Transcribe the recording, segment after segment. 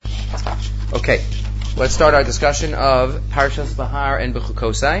Okay, let's start our discussion of Parshat Behar and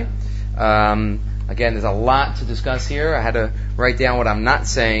Bechukotai. Again, there's a lot to discuss here. I had to write down what I'm not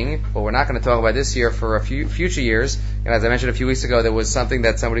saying, but we're not going to talk about this year for a few future years. And as I mentioned a few weeks ago, there was something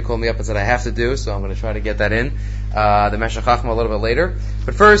that somebody called me up and said I have to do, so I'm going to try to get that in. The Meshech Chachma a little bit later.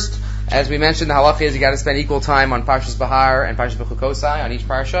 But first, as we mentioned, the halacha is you got to spend equal time on Parshat Behar and Parshat Bechukotai on each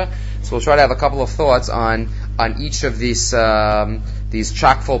parsha. So we'll try to have a couple of thoughts on each of these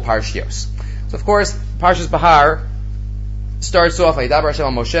chock-full parshios. So of course, Parshat Behar starts off, Vayidaber Hashem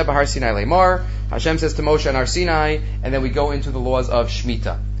al Moshe Behar Sinai Leimar. Hashem says to Moshe on Har Sinai, and then we go into the laws of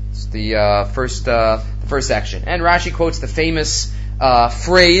Shemitah. It's the first section. And Rashi quotes the famous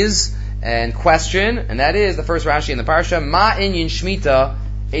phrase and question, and that is the first Rashi in the parsha, Ma inyan Shemitah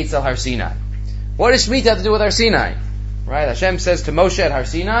eitzel Har Sinai. What does Shemitah have to do with Har Sinai? Right? Hashem says to Moshe at Har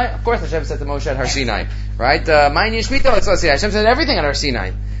Sinai. Of course, Hashem said to Moshe at Har Sinai. Right? Ma inyan Shemitah eitzel Har Sinai. Hashem said everything at Har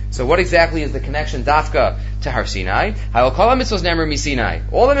Sinai. So what exactly is the connection dafka to Har Sinai? All the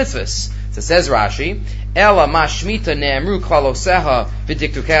mitzvahs. So says Rashi, Ela ma Shemitah ne'emru klaloseha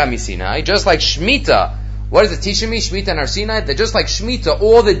v'diktukea misinai. Just like Shemitah, what is it teaching me? Shemitah and Har Sinai? That just like Shemitah,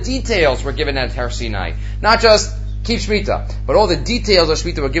 all the details were given at Har Sinai. Not just keep Shemitah, but all the details of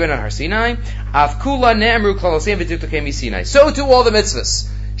Shemitah were given at Har Sinai. Afkula ne'emru klaloseha v'diktukea misinai. So too all the mitzvahs.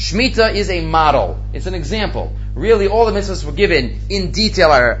 Shemitah is a model. It's an example. Really, all the mitzvahs were given in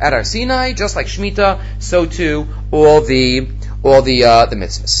detail at Har Sinai, just like Shemitah. So too all the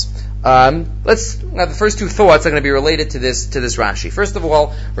mitzvahs. The first two thoughts are going to be related to this Rashi. First of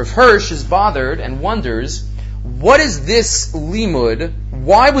all, Rav Hirsch is bothered and wonders, what is this limud?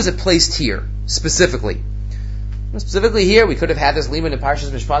 Why was it placed here specifically? Specifically here, we could have had this limud in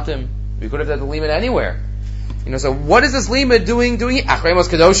Parshas Mishpatim. We could have had the limud anywhere. So what is this limud doing? Achremos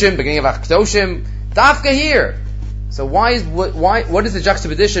Kedoshim, beginning of Kedoshim, Dafka here. So what is the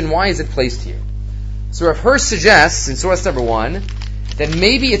juxtaposition? Why is it placed here? So Rav Hirsch suggests in source number 1 that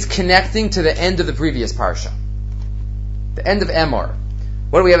maybe it's connecting to the end of the previous parsha, the end of Emor.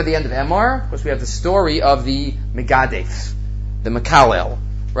 What do we have at the end of Emor? Of course, we have the story of the Megadef, the Mekalel,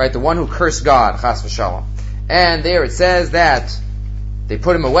 right? The one who cursed God, Chas v'Shalom. And there it says that they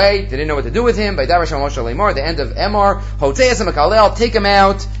put him away, they didn't know what to do with him. By Davar Moshe Leimar, the end of Emor, Hoteas and Mekalel, take him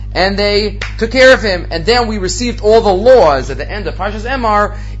out, and they took care of him. And then we received all the laws at the end of Parshas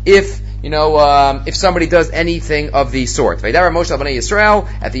Emor, if somebody does anything of the sort. Vayidaber Moshe al Bnei Yisrael,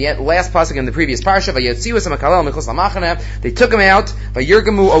 at the last pasuk in the previous parsha, Vayotziu es HaMekalel michutz laMachane, they took him out,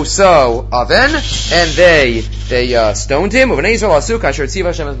 Vayirgamu oso aven, and they stoned him, Uvnei Yisrael asu kasher tziva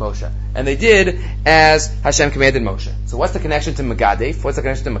Hashem as Moshe. And they did as Hashem commanded Moshe. So what's the connection to Megadef? What's the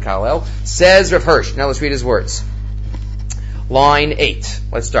connection to Mekalel? Says Rav Hirsch. Now let's read his words. Line 8.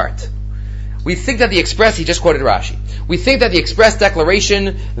 Let's start. We think that the express, he just quoted Rashi. We think that the express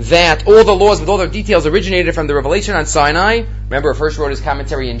declaration that all the laws with all their details originated from the revelation on Sinai. Remember, Rav Hirsch wrote his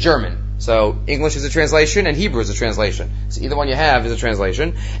commentary in German. So English is a translation and Hebrew is a translation. So either one you have is a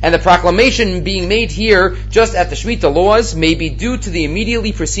translation. And the proclamation being made here just at the Shemitah laws may be due to the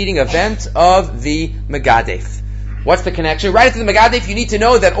immediately preceding event of the Megadef. What's the connection? Right after the Megadef, you need to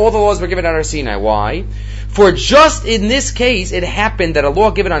know that all the laws were given on Har Sinai. Why? For just in this case, it happened that a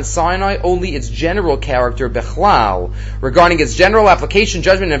law given on Sinai, only its general character, bechlal, regarding its general application,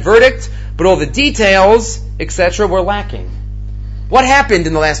 judgment, and verdict, but all the details, etc., were lacking. What happened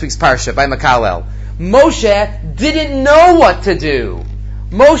in the last week's parsha by Mekalel? Moshe didn't know what to do.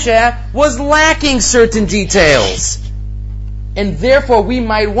 Moshe was lacking certain details. And therefore we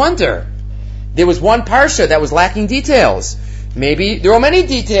might wonder, there was one parsha that was lacking details. Maybe there were many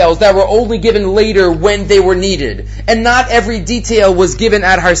details that were only given later when they were needed. And not every detail was given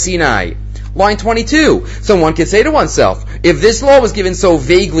at Har Sinai. Line 22. Someone could say to oneself, if this law was given so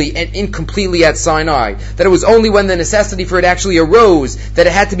vaguely and incompletely at Sinai, that it was only when the necessity for it actually arose that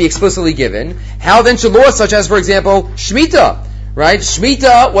it had to be explicitly given, how then should laws such as, for example, Shemitah, right?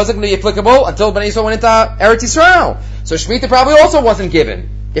 Shemitah wasn't going to be applicable until Bnei Yisrael went into Eretz Yisrael. So Shemitah probably also wasn't given.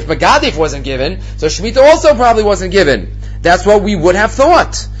 If Megadef wasn't given, so Shemitah also probably wasn't given. That's what we would have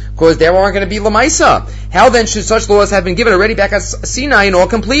thought, because there weren't going to be Lamaisa. How then should such laws have been given already back at Sinai in all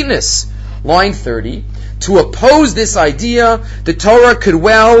completeness? Line 30. To oppose this idea, the Torah could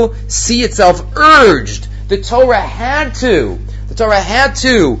well see itself urged. The Torah had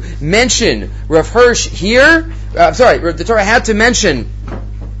to mention Rav Hirsch here. The Torah had to mention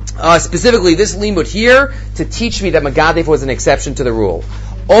specifically this limud here to teach me that Megadef was an exception to the rule.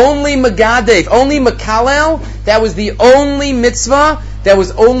 Only Megadef, only Mekalel, that was the only mitzvah that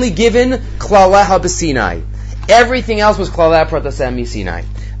was only given Klaleha b'Sinai. Everything else was Klaleha Pratasem Sinai.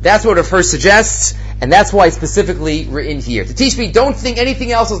 That's what it first suggests, And that's why it's specifically written here. To teach me, don't think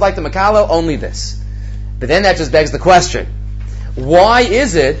anything else is like the Makalel, only this. But then that just begs the question, why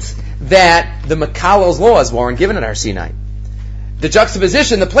is it that the Makalel's laws weren't given at Har Sinai? The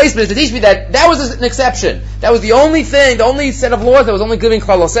juxtaposition, the placement is to teach me that was an exception. That was the only thing, the only set of laws that was only given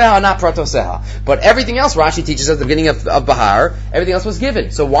Klaloseha, not Pratoseha. But everything else, Rashi teaches us at the beginning of Bahar, everything else was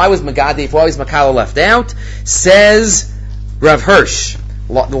given. So why was Magadif, why was Makalel left out? Says Rav Hirsch,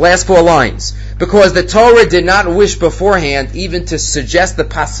 the last 4 lines. Because the Torah did not wish beforehand even to suggest the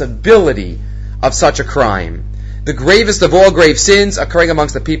possibility of such a crime. The gravest of all grave sins occurring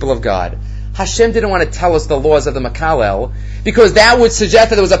amongst the people of God. Hashem didn't want to tell us the laws of the Makalel because that would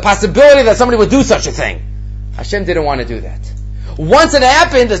suggest that there was a possibility that somebody would do such a thing. Hashem didn't want to do that. Once it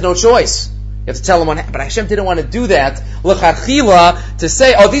happened, there's no choice. You have to tell him what happened. But Hashem didn't want to do that. L'chachila, to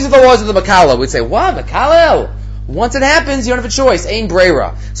say, oh, these are the laws of the Makalel. We'd say, what? Makalel? Once it happens, you don't have a choice. Ein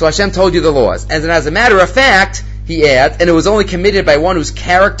breira. So Hashem told you the laws. And then as a matter of fact, he adds, and it was only committed by one whose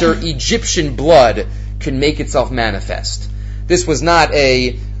character, Egyptian blood, can make itself manifest. This was not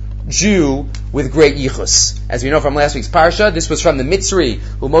a Jew with great yichus. As we know from last week's Parsha, this was from the Mitzri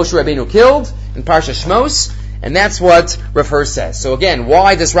who Moshe Rabbeinu killed in Parsha Shmos, and that's what Rav Hirsch says. So again,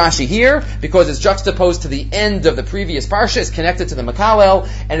 why does Rashi here? Because it's juxtaposed to the end of the previous Parsha, it's connected to the Makalel,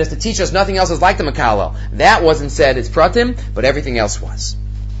 and is to teach us nothing else is like the Makalel. That wasn't said, it's Pratim, but everything else was.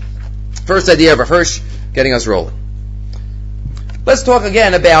 First idea of Rav Hirsch, getting us rolling. Let's talk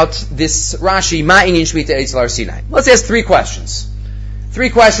again about this Rashi, Ma'inin Shmita Eitzel Har Sinai. Let's ask 3 questions. 3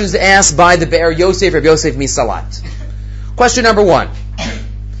 questions asked by the Be'er Yosef, Rabbi Yosef Misalat. Question number 1.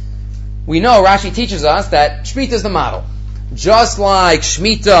 We know Rashi teaches us that Shemitah is the model. Just like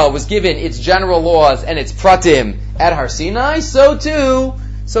Shemitah was given its general laws and its pratim at Har Sinai, so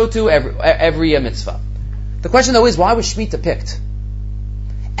too every mitzvah. The question though is, why was Shemitah picked?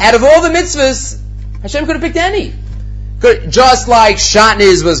 Out of all the mitzvahs, Hashem could have picked any. Just like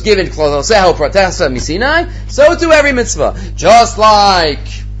Shatnez was given Kloseho Protesa Misinai, so too every mitzvah. Just like,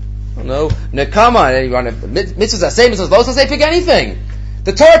 Nekama, mitzvahs are same, mitzvahs also say pick anything.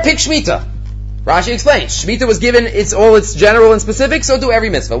 The Torah picked Shemitah. Rashi explains, Shemitah was given all its general and specific, so do every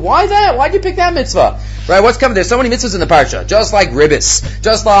mitzvah. Why that? Why'd you pick that mitzvah? Right, what's coming? There's so many mitzvahs in the Parsha. Just like Ribbis,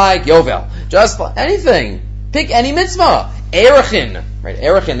 just like Yovel, just like anything. Pick any mitzvah. Erechin, right?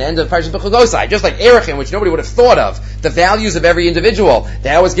 Erechin, the end of Parshat Behar-Bechukotai. Just like Erechin, which nobody would have thought of. The values of every individual.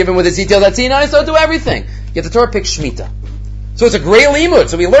 That was given with its details at Sinai, so do everything. Yet the Torah picks Shemitah. So it's a great limud.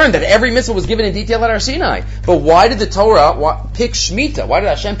 So we learned that every mitzvah was given in detail at Har Sinai. But why did the Torah pick Shemitah? Why did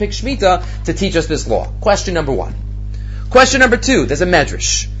Hashem pick Shemitah to teach us this law? Question number 1. Question number 2, there's a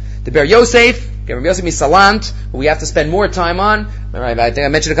medrash. The Be'er Yosef, Rabbi Yosef Misalant, who we have to spend more time on. Right, I think I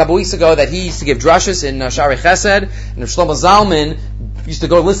mentioned a couple weeks ago that he used to give drushes in Shari Chesed, and Shlomo Zalman used to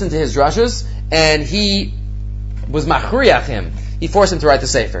go listen to his drushes, and he was machriach him. He forced him to write the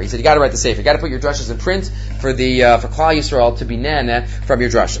sefer. He said, "You got to write the sefer. You got to put your drushes in print for Klal Yisrael to be nana from your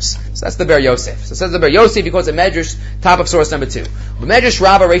drushes." So that's the Be'er Yosef. So it says the Be'er Yosef because the medrash, top of source number 2. The medrash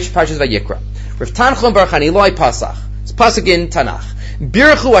Rabbah Reish Parshas Vayikra. Rav Tanchum Bar Chaniloi Pasach. It's pasuk in Tanakh.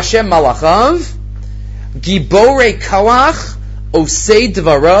 Birchu Hashem Malachav, Giborei Koach, Osei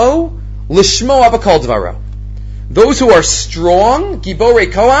Dvaro, Lishmo Abakol Dvaro. Those who are strong,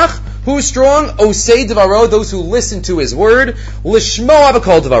 Giborei Koach, who's strong? Osei Dvaro, those who listen to his word, Lishmo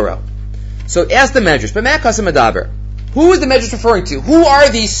Abakol Dvaro. So ask the Medrash, but Ma'akasim Adaber. Who is the Medrash referring to? Who are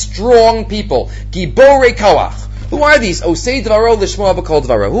these strong people? Giborei Koach. Who are these? Osei Dvaro, Lishmo Abakol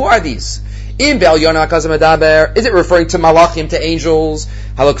Dvaro. Who are these? In Bel Yonah Kazim Adaber, is it referring to malachim, to angels?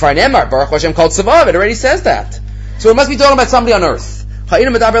 Halok Kvar Nemar, Baruch Hashem called Savav, it already says that. So it must be talking about somebody on earth.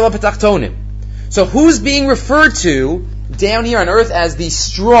 Ha'inam Adaber lo petachtonim. So who's being referred to down here on earth as the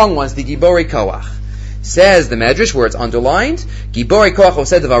strong ones, the Giborei Koach? Says the Medrash, where it's underlined, Giborei Koach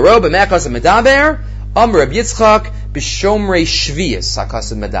oseh devaro, b'meh Kazim Adaber, Amr Reb Yitzchak, b'shomrei shviyas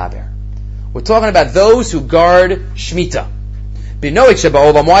ha'Kazim Adaber. We're talking about those who guard Shemitah. B'noik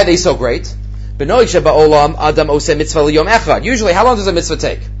sheba'olam, why are they so great? B'noik sheba'olam, adam oseh mitzvah liyom echad. Usually, how long does a mitzvah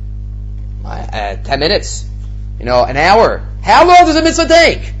take? 10 minutes. An hour. How long does a mitzvah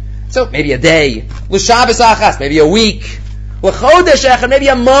take? So, maybe a day. L'shabbos achas, maybe a week. L'chodesh echad, maybe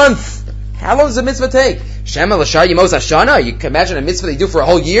a month. How long does a mitzvah take? Shema l'shar yimos hashana, you can imagine a mitzvah that you do for a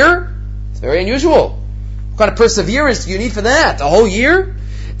whole year? It's very unusual. What kind of perseverance do you need for that? A whole year?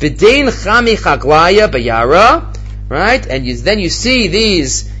 V'dein chami chaglaya b'yara. Right? And then you see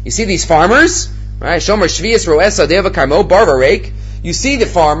these farmers, right? Shomer Shvius Roesa Deva Karmo Barvarek. You see the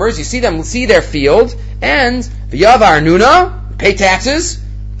farmers, you see them see their field, and V'yav Arnuna, pay taxes.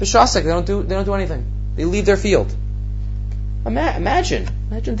 V'shasek, they don't do anything. They leave their field. Imagine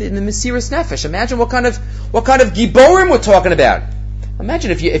the Mesiras Nefesh. Imagine what kind of Giborim we're talking about.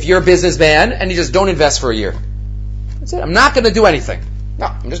 Imagine if you're a businessman and you just don't invest for a year. That's it. I'm not going to do anything. No,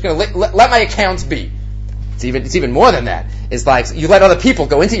 I'm just going to let my accounts be. It's even more than that. It's like you let other people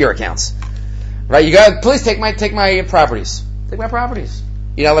go into your accounts, right? You go, please take my properties. Take my properties.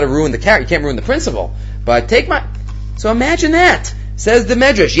 You're not allowed to ruin the character. You can't ruin the principle, but take my. So imagine that. Says the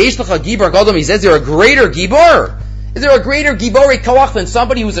Medrash, Yesh L'cha Gibor Gadol. He says, there a greater Gibor? Is there a greater Gibori Koach than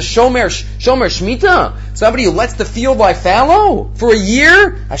somebody who's a Shomer Shemitah? Somebody who lets the field lie fallow for a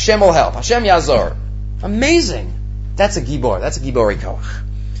year? Hashem will help. Hashem Yazor. Amazing. That's a Gibor. That's a Gibori Koach.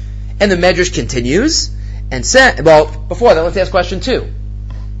 And the Medrash continues and said, well, before that, let's ask question 2.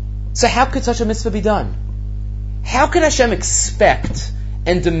 So how could such a mitzvah be done? How could Hashem expect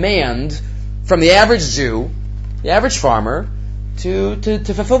and demand from the average Jew, the average farmer, to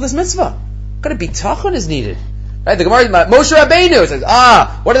fulfill this mitzvah? What kind of bitachon is needed? Right? The Gemara, Moshe Rabbeinu says,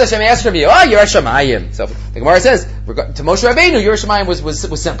 what did Hashem ask from you? Yerei Shamayim. So the Gemara says, to Moshe Rabbeinu, Yerei Shamayim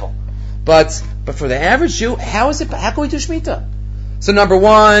was simple. But for the average Jew, how can we do Shemitah? So number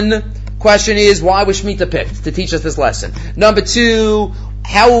 1, question is, why was Shemitah picked to teach us this lesson? Number 2,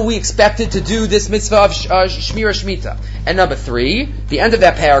 how are we expected to do this mitzvah of Shmira Shemitah? And number 3, the end of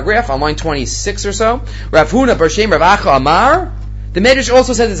that paragraph, on line 26 or so, Rav Huna Bar Shem Rav Acha Amar, the Medrash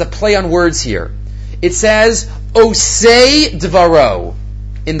also says there's a play on words here. It says, Osei Dvaro,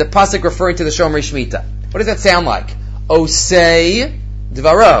 in the pasuk referring to the Shomer Shemitah. What does that sound like? Osei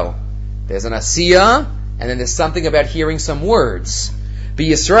Dvaro. There's an Asiya, and then there's something about hearing some words.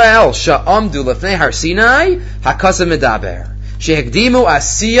 B'Yisrael sha'amdu lefnei Har Sinai hakasav medaber shehekdimu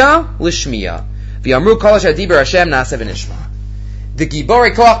Asiya l'shmiya v'amru kol asher diber Hashem na'aseh v'nishma. The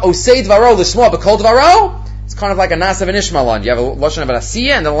Gibori Koach Osei Dvaro l'shma b'kol Dvaro. It's kind of like a na'aseh v'nishma line. You have a lashon of an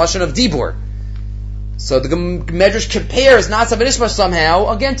Asiya and then a lashon of Dibur. So the Medrash compares Nasa V'Nishma somehow,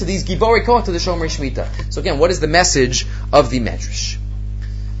 again, to these Gibori Koach, to the Shomer Shemitah. So again, what is the message of the Medrash?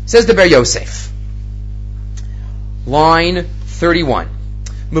 Says the Ber Yosef. Line 31.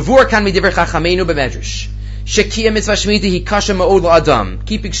 Mavur kan midiver chachamenu b'Medrash. Shekiya mitzvah Shemitah hi kasha ma'od la'adam.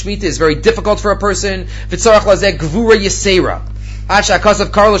 Keeping Shemitah is very difficult for a person. V'tzarach lazeh gvura yisera. Ad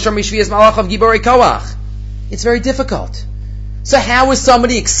she'akasav kar l'shomer shviyas malach of Gibori Koach. It's very difficult. So how is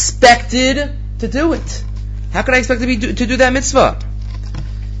somebody expected to do it? How can I expect to do that mitzvah?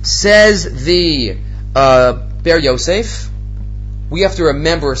 Says the Ber Yosef, we have to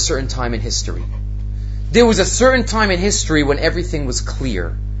remember a certain time in history. There was a certain time in history when everything was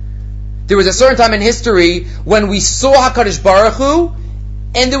clear. There was a certain time in history when we saw HaKadosh Baruch Hu,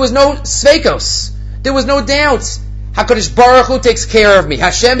 and there was no sveikos. There was no doubt. HaKadosh Baruch Hu takes care of me.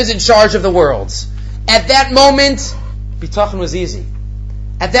 Hashem is in charge of the world. At that moment, bitachon was easy.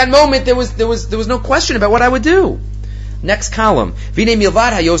 At that moment, there was no question about what I would do. Next column.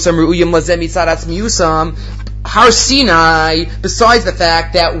 Har Sinai, besides the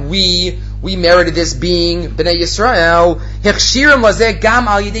fact that we merited this being Bnei Yisrael,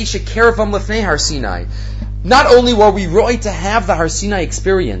 Har Sinai. Not only were we right to have the Har Sinai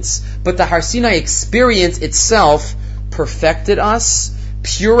experience, but the Har Sinai experience itself perfected us,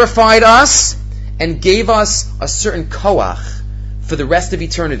 purified us, and gave us a certain koach for the rest of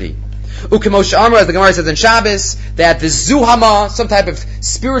eternity. Ukemosh Amar, as the Gemara says in Shabbos, that the Zuhama, some type of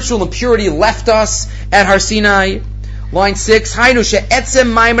spiritual impurity, left us at Har Sinai. Line 6, Hainu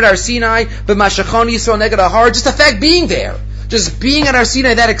she'etzem maimed Har Sinai, b'mashachon Yisrael neged ahar, just the fact being there, just being at Har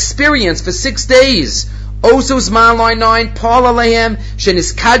Sinai, that experience for 6 days. Also Zman, line 9, Paul alehem,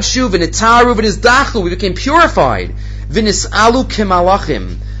 she'niskadshu, v'nitaru, v'nizdachu, we became purified. V'nisalu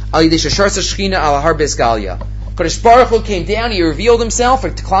kemalachim, al yidei sheshar shechina al har bezgalia. Kadosh Baruch Hu came down, He revealed Himself to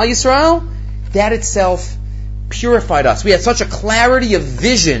Klal Yisrael. That itself purified us. We had such a clarity of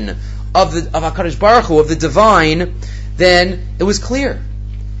vision of HaKadosh Baruch Hu, of the divine, then it was clear.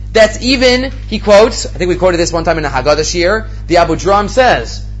 That's even, he quotes, I think we quoted this one time in the Haggadah Shir, the Abu Dram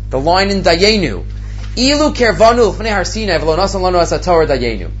says, the line in Dayenu, Ilu kervanu l'fnei Har Sinai v'lo nasan lanu as haTorah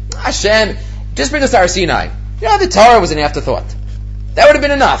Dayenu. Hashem, just bring us to Har Sinai. The Torah was an afterthought. That would have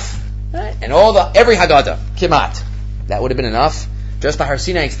been enough. Right? And every Haggadah, Kimat, that would have been enough. Just the Har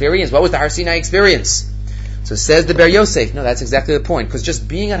Sinai experience. What was the Har Sinai experience? So says the Ber Yosef, no, that's exactly the point. Because just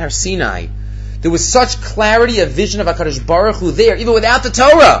being at Har Sinai, there was such clarity of vision of HaKadosh Baruch Hu there, even without the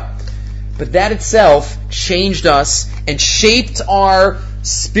Torah. But that itself changed us and shaped our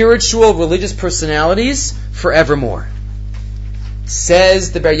spiritual, religious personalities forevermore.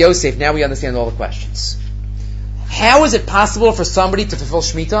 Says the Ber Yosef, now we understand all the questions. How is it possible for somebody to fulfill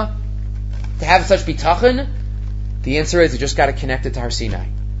Shemitah? To have such bitachon? The answer is you just got to connect it to Har Sinai.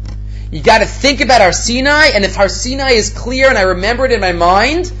 You got to think about Har Sinai, and if Har Sinai is clear and I remember it in my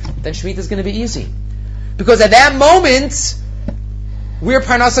mind, then Shemitah is going to be easy. Because at that moment, where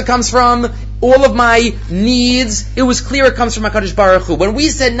Parnasa comes from, all of my needs, it was clear it comes from HaKadosh Baruch Hu. When we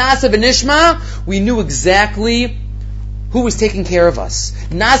said Nasa v'Nishma, we knew exactly who was taking care of us.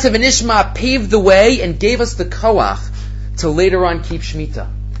 Nasa v'Nishma paved the way and gave us the koach to later on keep Shemitah.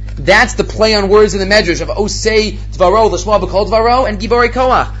 That's the play on words in the Medrash of Osei Dvaro, L'shma B'kol Dvaro, and Givorei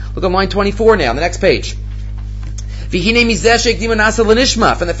Koach. Look at line 24 now, on the next page. V'hinei mizeh she'ekdimu nasa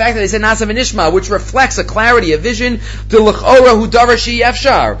l'nishma. From the fact that they said nasa v'nishma, which reflects a clarity, a vision, d'lechora hu davar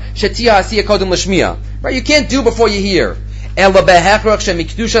she'yefshar, she'tiyah asiyah kodem l'shmiya. Right, you can't do before you hear. Ela behechrach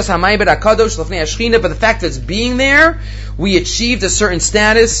she'mikdushas hamayim b'rakadosh l'fnei hashchina, but the fact that it's being there, we achieved a certain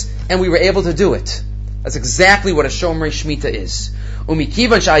status, and we were able to do it. That's exactly what a Shomrei Shemitah is.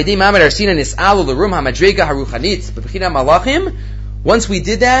 Umikivan sha'aydim amar arsina nis'alu l'rum hamadrega haruchanit b'bechina malachim. Once we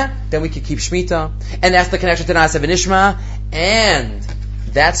did that, then we could keep Shemitah. And that's the connection to Nasa v'Nishma. And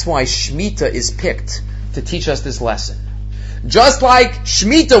that's why Shemitah is picked to teach us this lesson. Just like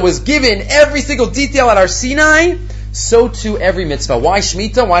Shemitah was given every single detail at Har Sinai, so too every mitzvah. Why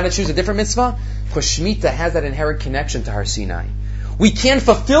Shemitah? Why not choose a different mitzvah? Because Shemitah has that inherent connection to Har Sinai. We can't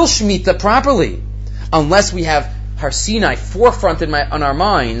fulfill Shemitah properly unless we have Har Sinai forefront on our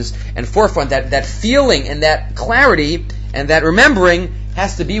minds, and forefront that feeling and that clarity and that remembering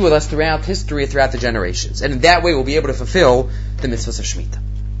has to be with us throughout history, throughout the generations. And in that way we'll be able to fulfill the mitzvahs of Shemitah.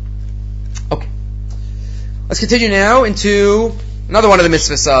 Okay. Let's continue now into another one of the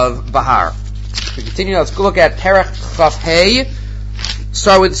mitzvahs of Bahar. We continue now, let's look at Perach Chaf Hey,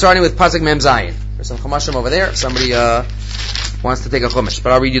 starting with Pasuk Mem Zayin. There's some Chumashim over there if somebody wants to take a Chumash,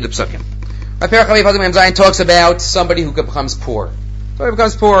 but I'll read you the Psukim. Perach Chaf Hey, Pasuk Mem Zayin talks about somebody who becomes poor. Somebody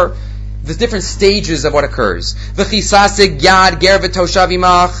becomes poor. There's different stages of what occurs. V'chisasig yad ger v'toshav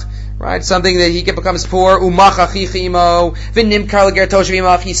imach, right? Something that he becomes poor. Umach achicha imo v'nimkar l'ger toshav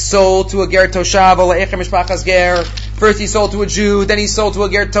imach. He's sold to a ger toshav or la'echem mishpachas ger. First he sold to a Jew, then he sold to a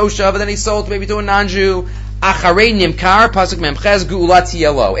ger toshav, and then he sold maybe to a non-Jew. Acharei nimkar pasuk memches gu'ulat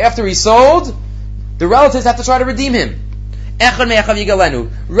yelo. After he's sold, the relatives have to try to redeem him. Echad me'echav yigalenu.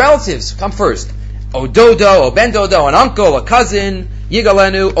 Relatives come first. O dodo, o ben dodo, an uncle, a cousin.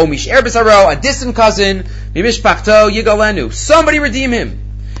 Yigalenu, o mish'er b'saro, a distant cousin, mimishpachto, Yigalenu. Somebody redeem him.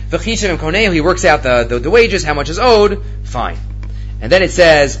 V'chishav konehu, he works out the wages, how much is owed, fine. And then it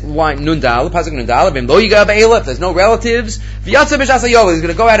says, Nundal, pasuk Nundal, v'im lo yiga ba'ela, if there's no relatives, v'yatsa b'shas hayol, he's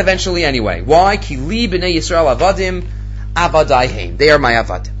going to go out eventually anyway. Why? Ki li b'nei Yisrael avadim, avadaihem. They are my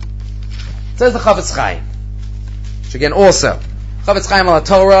avadim. It says the Chavetz Chaim. Which again also, Chavetz Chaim al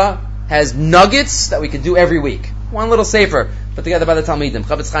Torah has nuggets that we can do every week. One little sefer put together by the Talmidim,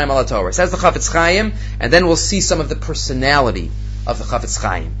 Chavetz Chaim al Torah. It says the Chavetz Chaim, and then we'll see some of the personality of the Chavetz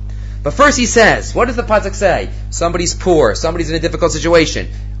Chaim. But first he says, what does the pasuk say? Somebody's poor, somebody's in a difficult situation.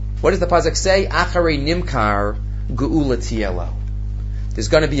 What does the pasuk say? Acharei nimkar geula tielo. There's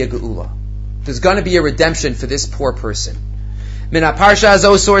going to be a geula. There's going to be a redemption for this poor person. Min ha-parsha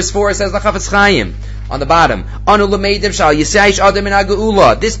zo, source 4, says the Chavetz Chaim on the bottom. Anu lemeidim shal yisaish adam min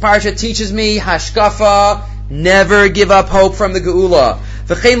ha-geula. This parsha teaches me hashkafa. Never give up hope from the Geula.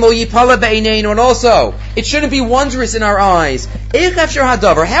 And also, it shouldn't be wondrous in our eyes.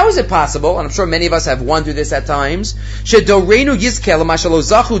 How is it possible, and I'm sure many of us have wondered this at times, Mashiach's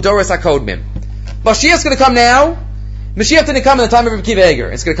going to come now. Mashiach didn't come in the time of Rabbi Akiva Eiger.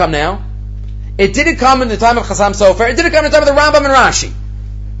 It's going to come now. It didn't come in the time of Chasam Sofer. It didn't come in the time of the Rambam and Rashi.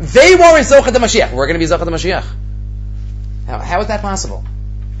 They weren't Zochah the Mashiach. We're going to be Zochah the Mashiach. How is that possible?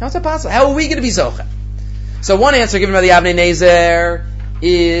 How is that possible? How are we going to be Zochah? So one answer given by the Avnei Nezer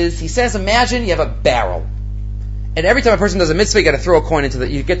is, he says, imagine you have a barrel, and every time a person does a mitzvah, you get to throw a coin into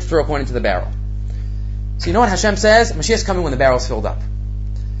the barrel. So you know what Hashem says? Mashiach's coming when the barrel's filled up.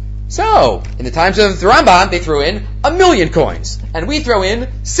 So, in the times of the Rambam, they threw in 1,000,000 coins, and we throw in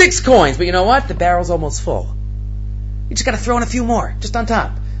 6 coins, but you know what? The barrel's almost full. You just got to throw in a few more, just on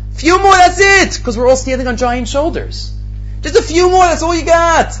top. Few more, that's it, because we're all standing on giant shoulders. Just a few more, that's all you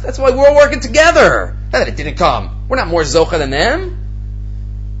got. That's why we're all working together. Not that it didn't come. We're not more zocha than them.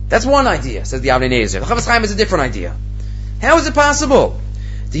 That's one idea, says the Avnei Nezer. The Chavetz Chaim is a different idea. How is it possible?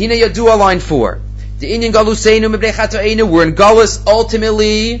 Dehina Yadua, line 4. We're in Galus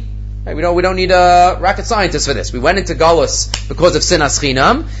ultimately. Right, we don't need a rocket scientist for this. We went into Galus because of Sinas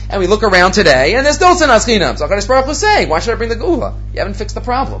Chinam, and we look around today, and there's still Sinas Chinam. So HaKadosh Baruch Hu is saying, why should I bring the Geula? You haven't fixed the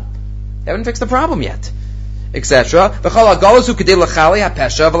problem. You haven't fixed the problem yet. Etc.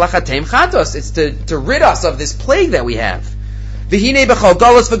 It's to rid us of this plague that we have. HaKadosh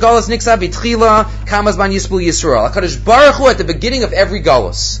Baruch Hu at the beginning of every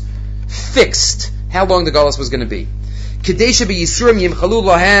galus fixed how long the Galus was going to be. Through the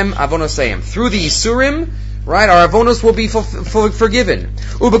Yisurim, right, our Avonos will be forgiven.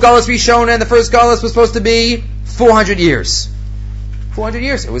 Galus Rishon, and the first Galus was supposed to be 400 years. 400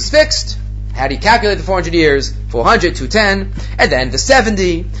 years. It was fixed. How do you calculate the 400 years? 400, 210, and then the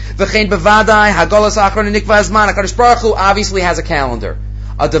 70. HaKadosh Baruch Hu obviously has a calendar.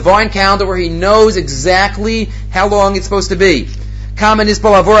 A divine calendar where He knows exactly how long it's supposed to be.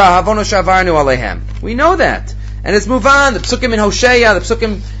 We know that. And it's move on. The Psukim in Hosea, the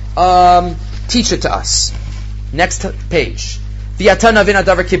Psukim teach it to us. Next page. Says the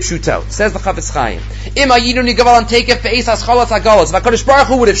Chafetz Chaim. If HaKadosh Baruch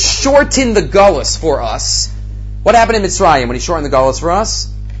Hu would have shortened the Galus for us, what happened in Mitzrayim when He shortened the Galus for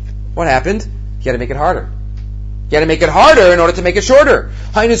us? What happened? He had to make it harder. He had to make it harder in order to make it shorter.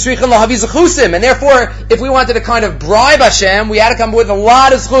 And therefore, if we wanted to kind of bribe Hashem, we had to come up with a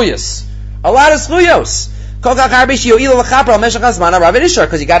lot of zchuyos. A lot of zchuyos. Because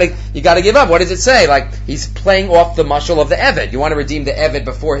you gotta give up. What does it say? Like, he's playing off the mashal of the Eved. You want to redeem the Eved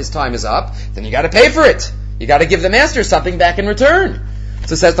before his time is up, then you gotta pay for it. You gotta give the master something back in return.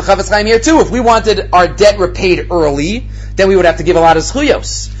 So says the Chafetz Chaim here too, if we wanted our debt repaid early, then we would have to give a lot of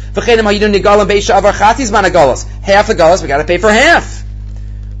zchuyos. Half the galus, we gotta pay for half.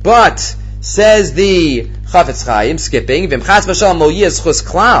 But, says the Chafetz Chaim, skipping, if we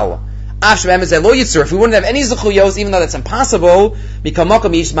wouldn't have any zechuyos, even though that's impossible,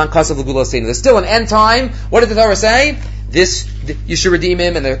 there's still an end time. What did the Torah say? This, you should redeem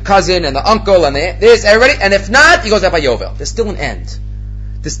him, and the cousin, and the uncle, and this, everybody, and if not, he goes out by Yovel. There's still an end.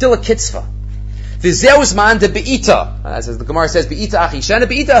 There's still a kitzvah. As the Gemara says, be'ita achishana,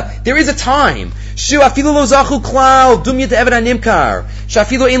 be'ita, there is a time. Shu afilu lo zachu klal, dumya te eved hanimkar.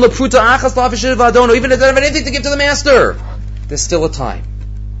 Shafilu ein lo pruta achas la'afishiv v'adono, even if they don't have anything to give to the master. There's still a time.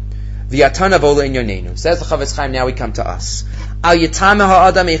 V'yatana vola in yonenu. Says the Chafetz Chaim, now we come to us. Al yatama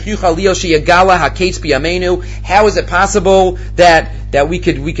ha'adam echiyucha liyo sheyagala ha'ketz b'yameinu. How is it possible that we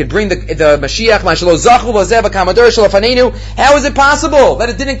could bring the Mashiach, ma'shelo zachu l'zeh v'kamador shelo fanenu? How is it possible that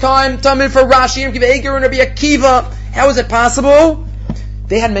it didn't come for Rashi and Eger and Rabbi Akiva? How is it possible?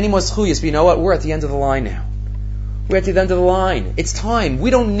 They had many more zchuyos, but you know what? We're at the end of the line now. We're at the end of the line. It's time. We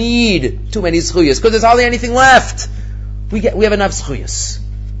don't need too many zchuyos because there's hardly anything left. We have enough zchuyos.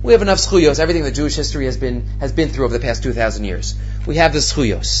 We have enough zchuyos. Everything that Jewish history has been through over the past 2,000 years. We have the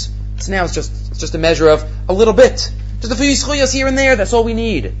zchuyos. So now it's just a measure of a little bit. Just a few zchuyos here and there. That's all we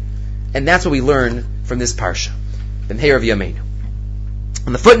need. And that's what we learn from this parsha. The Meir of Yameinu.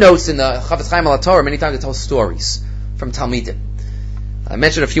 On the footnotes in the Chafetz Chaim al Torah, many times it tells stories from Talmidim. I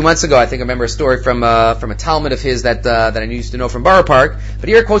mentioned a few months ago, I remember a story from a Talmud of his that I used to know from Borough Park. But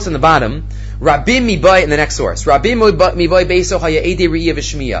here it quotes on the bottom, Rabim mibai, in the next source, Rabim mibai beiso haya'edei re'iyah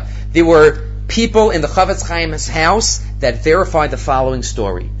v'shmiya. There were people in the Chafetz Chaim's house that verified the following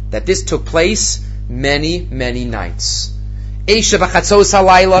story, that this took place many, many nights. Eisha v'chatzos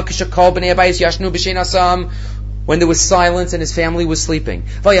halayla k'shakol b'nei abayis yashnu b'shein asam, when there was silence and his family was sleeping.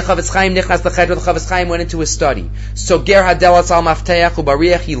 The Chafetz Chaim went into his study. So Ger Hadelas al Mafteach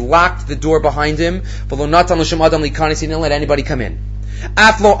uBariach, he locked the door behind him. He didn't let anybody come in. He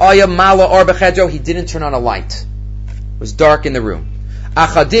didn't turn on a light. It was dark in the room.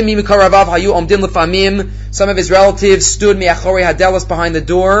 Some of his relatives stood me'achorei Hadelas, behind the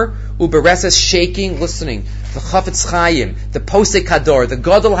door, ubereses, shaking, listening. The Chafetz Chaim, the Posek Hador, the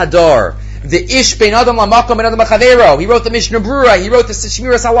Gadol Hador, the Ish Ben Adam Lamakom Ben Adam Lachavero. He wrote the Mishnah Brura. He wrote the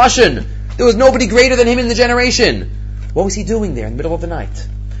Shmiras Halashon. There was nobody greater than him in the generation. What was he doing there in the middle of the night?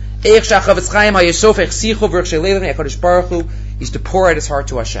 He used to pour out his heart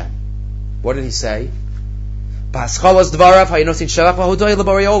to Hashem. What did he say? Just like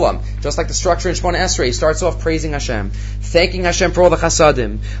the structure in Shemona Esrei, he starts off praising Hashem, thanking Hashem for all the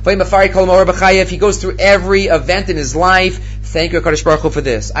chasadim. If he goes through every event in his life, thank you, HaKadosh Baruch Hu, for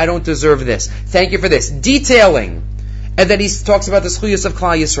this. I don't deserve this. Thank you for this. Detailing. And then he talks about the zchuyos of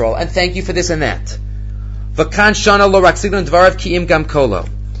Klal Yisrael, and thank you for this and that.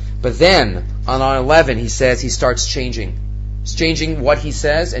 But then, on 11, he says he starts changing. He's changing what he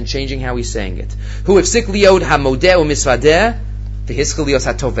says and changing how he's saying it.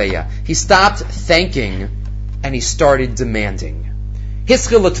 He stopped thanking and he started demanding. He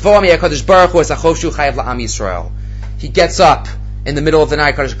gets up in the middle of the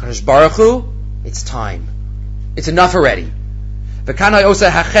night. Kadosh Baruch Hu, it's time. It's enough already. He did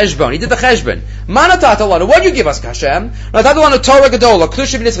the cheshbon. What do you give us, Hashem? You gave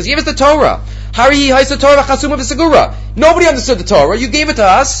us the Torah. Nobody understood the Torah. You gave it to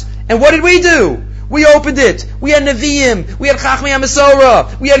us. And what did we do? We opened it. We had Nevi'im. We had Chachmei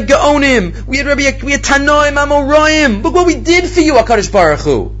HaMesorah. We had Gaonim. We had Tanoim Amoraim. Look what we did for you, HaKadosh Baruch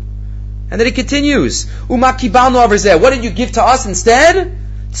Hu. And then he continues. Uma kibalnu averzeh. What did you give to us instead?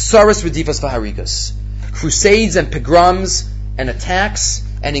 Tsaras Redifas V'Harigas. Crusades and pogroms and attacks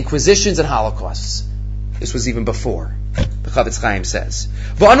and inquisitions and holocausts. This was even before. The Chavetz Chaim says.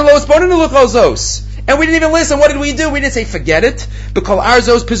 And we didn't even listen. What did we do? We didn't say, forget it. We took the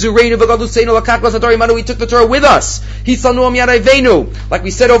Torah with us. Like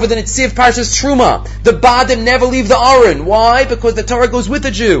we said over the Netziv Parshas Truma. The Badim never leave the Aron. Why? Because the Torah goes with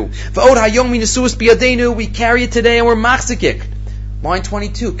the Jew. We carry it today and we're machzikik. Line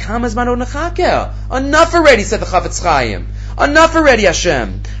 22. Enough already, said the Chavetz Chaim. Enough already,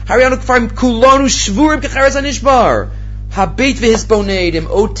 Hashem.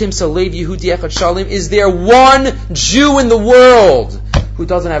 Is there one Jew in the world who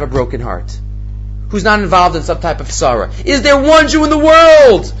doesn't have a broken heart? Who's not involved in some type of sorrow? Is there one Jew in the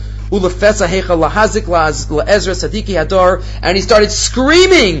world? And he started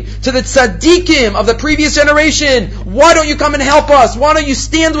screaming to the tzaddikim of the previous generation, why don't you come and help us? Why don't you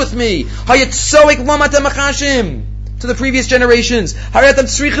stand with me? To the previous generations. You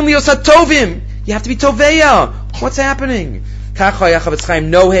have to be toveya. What's happening? That's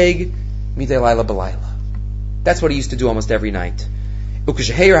what he used to do almost every night. When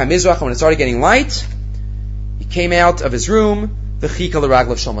it started getting light, he came out of his room, and he again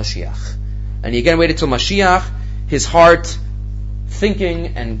waited till Mashiach, his heart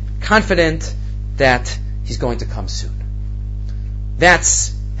thinking and confident that he's going to come soon.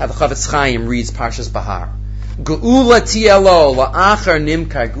 That's how the Chavetz Chaim reads Parshas Behar. Geula tielo la'achar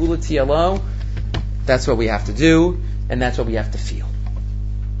nimkar geula tielo. That's what we have to do, and that's what we have to feel.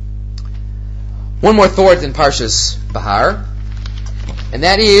 One more thought in Parshas Behar, and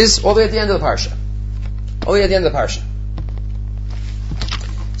that is all the way at the end of the parsha. All the way at the end of the parsha.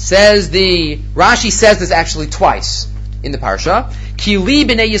 Rashi says this actually twice in the parsha. Ki li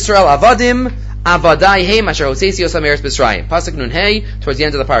b'nei Yisrael avadim avadai heim asher hosesi osam eretz Mitzrayim. Pasuk nun hey towards the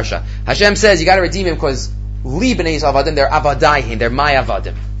end of the parsha. Hashem says you got to redeem him because li b'nei Yisrael avadim, they're avadai heim, they're my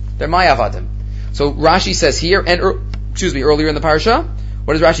avadim. They're my avadim. So Rashi says here, and earlier in the parsha,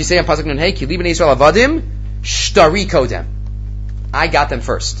 what does Rashi say on Pasuk Nun Hey? Ki li b'nei Yisrael avadim shtari kodem. I got them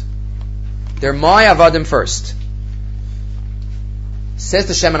first. They're my avadim first. Says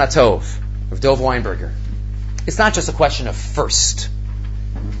the Shemen HaTov of Dov Weinberger. It's not just a question of first.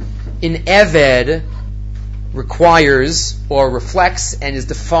 An Eved requires or reflects and is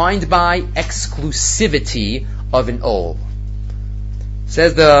defined by exclusivity of an Ol.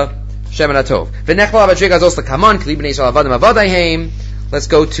 Says the Shemen HaTov. Let's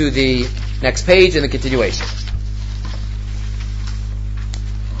go to the next page in the continuation.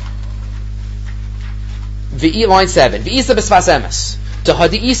 Line 7. V'isa b'sfas emes.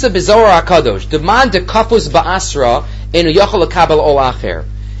 Tehadi'isa b'zohar hakadosh. Deman dekapus ba'asra enu yochel lekabel ol acher.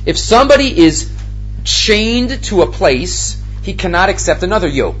 If somebody is chained to a place, he cannot accept another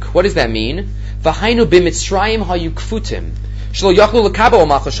yoke. What does that mean? V'hainu b'mitzrayim hayukfutim. Shlo yochlu lekabel ol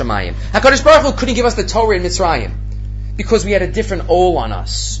malchus shamayim. HaKadosh Baruch Hu couldn't give us the Torah in Mitzrayim because we had a different ol on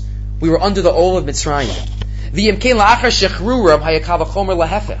us. We were under the ol of Mitzrayim. V'yimkein la'achar shechrurav hayakav chomer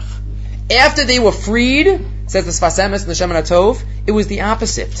lahefech. After they were freed, says the Sfas Emes and the Shemen HaTov, it was the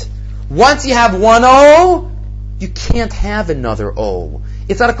opposite. Once you have one O, you can't have another O.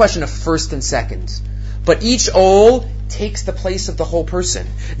 It's not a question of first and second. But each O takes the place of the whole person.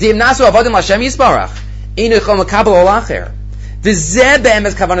 The Zeb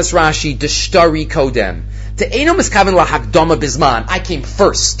Be'emes Kavanas Rashi, Deshtari Kodem. The Eino Miskavan LaHakdama Bizman. I came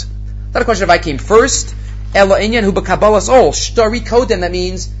first. Not a question of I came first. Ela Inyan Hu B'Kabbalas Ol. Shtari Kodem, that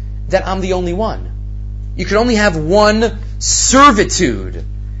means that I'm the only one. You can only have one servitude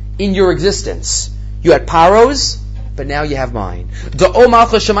in your existence. You had Paros, but now you have mine. The O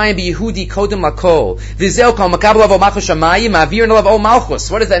Malchus Shamayim B'Yehudi Kodem Lakol. V'Zeo Kol Makabel Av O Malchus Shamayim Avir Nolav O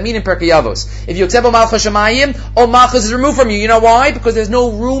Malchus. What does that mean in Perkei Avos? If you accept O Malchus Shamayim, O Malchus is removed from you. You know why? Because there's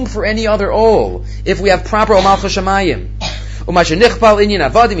no room for any other O. If we have proper O Malchus Shamayim. Umashe Nichpal Inyan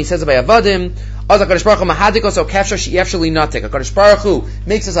Avadim, he says about Avadim. HaKadosh Baruch Hu mahadikos o kefshar she'efshar natik. HaKadosh Baruch Hu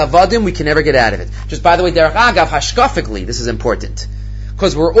makes us avadim, we can never get out of it. Just by the way, derech agav, hashkafically, this is important.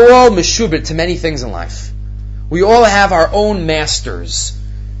 Because we're all meshubed to many things in life. We all have our own masters.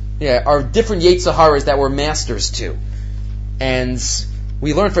 Our different Yetzaharas that we're masters to. And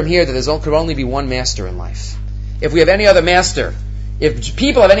we learn from here that there could only be one master in life. If we have any other master, if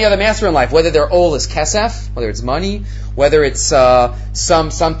people have any other master in life, whether their ol is kesef, whether it's money, whether it's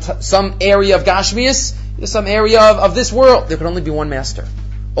some area of Gashmias, some area of this world, there can only be one master.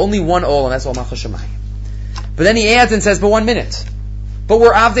 Only one ol, and that's all Malchus Shemayim. But then he adds and says, but 1 minute. But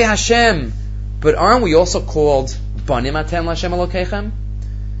we're Avdei Hashem. But aren't we also called Banim Atem L'Hashem Elokechem?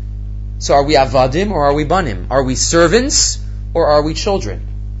 So are we Avadim or are we Banim? Are we servants or are we children?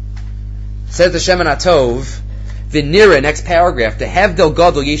 Says the Shemen HaTov, the Nira, next paragraph, the Hevdel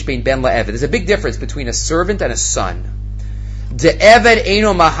Gadol Yesh Bein Ben LaEved. There's a big difference between a servant and a son. The Eved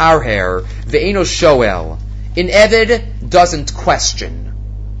Eino Maharher, Ve'eino Shoel. An Eved doesn't question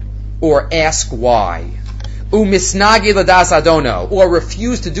or ask why. Umisnagi Ladas Adono, or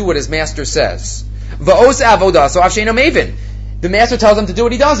refuse to do what his master says. Va'os Avodah, so Avsheino Mavin. The master tells him to do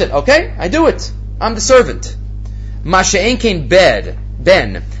it, he does it. Okay, I do it. I'm the servant. Masha'en Kain Ben.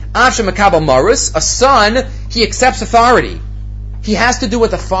 Avshe Makabal Marus, a son, he accepts authority. He has to do what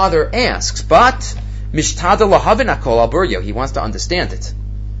the father asks, but Mishtada Lahavin Akol Al Buryo, he wants to understand it.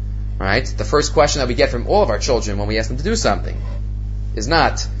 Right? The first question that we get from all of our children when we ask them to do something is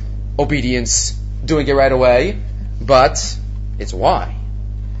not obedience, doing it right away, but it's why.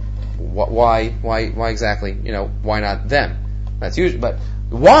 Why exactly? Why not them? That's usually, but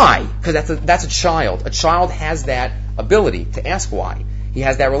why? Because that's a child. A child has that ability to ask why. He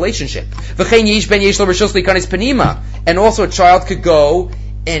has that relationship. And also a child could go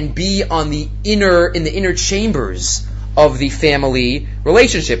and be in the inner chambers of the family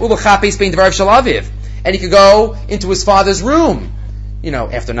relationship. And he could go into his father's room,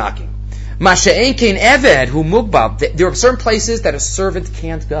 after knocking. There are certain places that a servant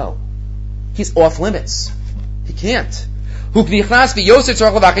can't go. He's off limits. He can't. Wants to ask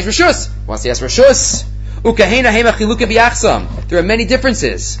reshus. There are many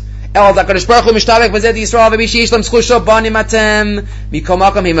differences. We are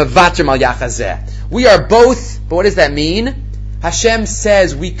both, but what does that mean? Hashem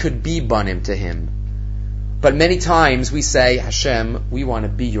says we could be banim to him. But many times we say, Hashem, we want to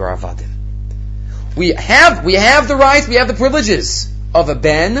be your avadim. We have the rights, we have the privileges of a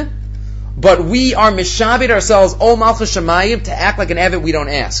ben, but we are mishabed ourselves, O Malchus Shemayim, to act like an Eved we don't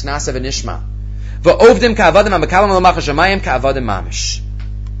ask. Nasa v'nishma. V'ovdim ka'avadim ha'mekalim l'Malchus Shemayim ka'avadim mamish.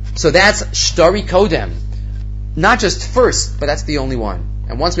 So that's Shtari Kodem. Not just first, but that's the only one.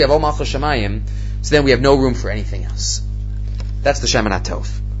 And once we have O Malchus Shemayim, so then we have no room for anything else. That's the Shemen HaTov.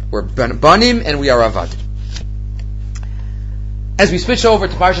 We're banim and we are avadim. As we switch over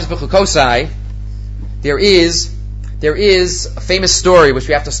to Parshat Behar-Bechukotai, there is a famous story which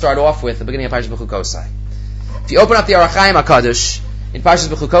we have to start off with at the beginning of Parshat Behar-Bechukotai. If you open up the Orach Chaim HaKadosh in Parshat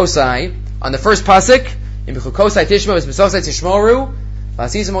Behar-Bechukotai, on the first pasuk, in Behar-Bechukotai Tishmo, V'Besosai Tishmoru,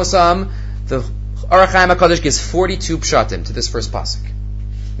 V'Asizim Osam, the Orach Chaim HaKadosh gives 42 pshatim to this first pasuk.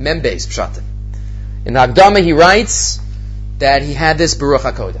 Mem-Beis pshatim. In the Hagdama he writes that he had this Baruch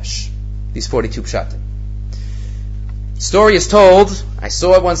HaKodesh, these 42 pshatim. The story is told, I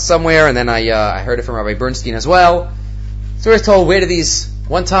saw it once somewhere, and then I heard it from Rabbi Bernstein as well. The story is told, where do these,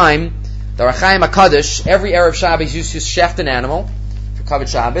 one time, the Orach Chaim HaKadosh, every Erev Shabbos used to shecht an animal, for Kavod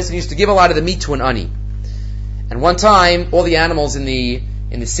Shabbos, and he used to give a lot of the meat to an ani. And one time, all the animals in the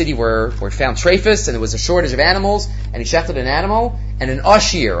city were found trephus, and there was a shortage of animals, and he shechted an animal, and an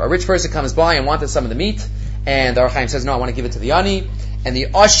ashir, a rich person, comes by and wanted some of the meat, and the Orach Chaim says, no, I want to give it to the ani, and the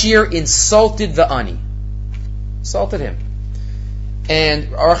ashir insulted the ani. Insulted him. And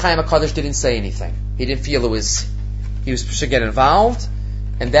Orach Chaim HaKadosh didn't say anything. He didn't feel he should get involved,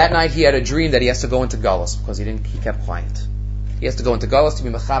 and that night he had a dream that he has to go into Galus, because he kept quiet. He has to go into Galus to be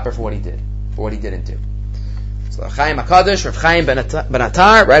mechaper for what he did, for what he didn't do. So Orach Chaim HaKadosh, Rav Chaim ben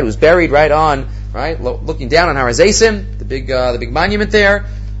Atar, right, was buried right on, right, looking down on Har HaZeisim, the big monument there.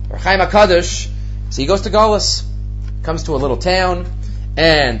 Orach Chaim HaKadosh, so he goes to Galus, comes to a little town,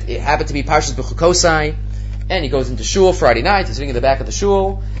 and it happened to be Parshat Behar-Bechukotai, and he goes into shul Friday night, he's sitting in the back of the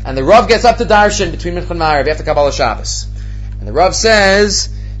shul, and the Rav gets up to darshan between Mincha and Ma'ariv after Kabbalah Shabbos. And the Rav says,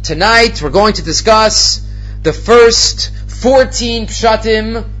 tonight we're going to discuss the first 14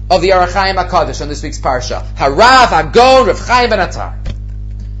 pshatim of the Orach Chaim HaKadosh on this week's parsha. Harav Hagon Rav Chaim ben Atar.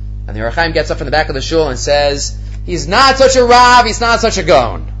 And the Orach Chaim gets up from the back of the shul and says, he's not such a Rav, he's not such a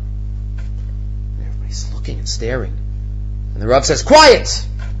Gon. And everybody's looking and staring. And the Rav says, quiet!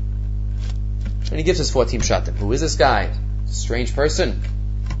 And he gives us 14 pshatim. Who is this guy? A strange person.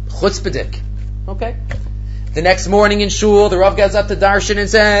 Chutzpahdik. Okay. The next morning in shul, the Rav gets up to darshan and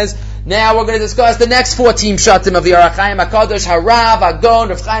says, now we're going to discuss the next 14 pshatim of the Orach Chaim HaKadosh, Harav, Hagon,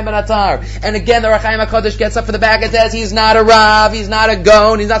 Rav Chaim ben Atar. And again, the Orach Chaim HaKadosh gets up from the back and says, he's not a Rav, he's not a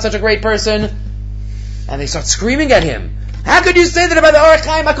Gon, he's not such a great person. And they start screaming at him. How could you say that about the Orach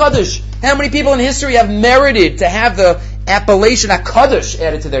Chaim HaKadosh? How many people in history have merited to have the appellation HaKadosh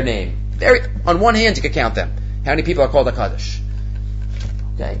added to their name? On one hand, you could count them. How many people are called HaKadosh?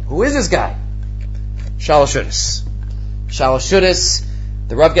 Okay, who is this guy? Shalashudis. Shalashudis.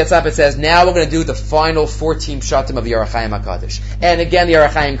 The Rav gets up and says, now we're going to do the final 14 pshatim of the Orach Chaim HaKadosh. And again, the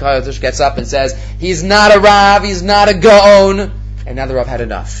Orach Chaim HaKadosh gets up and says, he's not a Rav, he's not a Gaon. And now the Rav had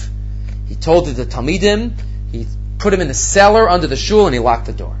enough. He told the Talmidim, he put him in the cellar under the shul, and he locked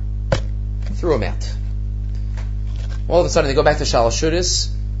the door. Threw him out. All of a sudden, they go back to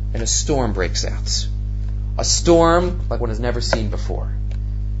Shalashudis, and a storm breaks out. A storm like one has never seen before.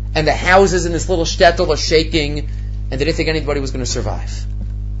 And the houses in this little shtetl are shaking, and they didn't think anybody was going to survive.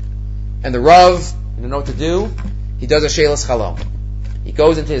 And the Rav, didn't know what to do. He does a Shelas Chalom. He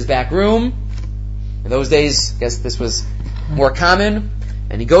goes into his back room. In those days, I guess this was more common.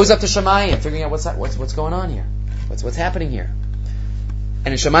 And he goes up to Shamayim, figuring out what's going on here. What's happening here. And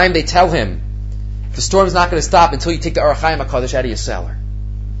in Shamayim, they tell him, the storm's not going to stop until you take the Orach Chaim HaKadosh out of your cellar.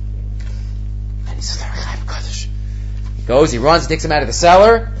 And he says, the Orach Chaim HaKadosh. He goes, he runs, he takes him out of the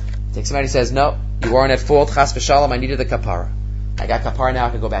cellar. He takes him out, he says, no, you weren't at fault. Chas v'shalom, I needed the kapara. I got kapara, now I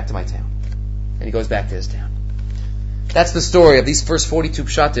can go back to my town. And he goes back to his town. That's the story of these first 42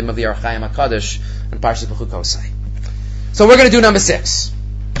 pshatim of the Orach Chaim HaKadosh and Parshat Behar-Bechukotai. So we're going to do number 6.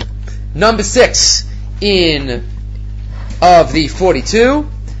 Number 6 of the 42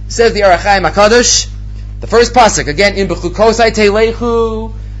 says the Orach Chaim HaKadosh, the first pasuk, again, in Bechukotai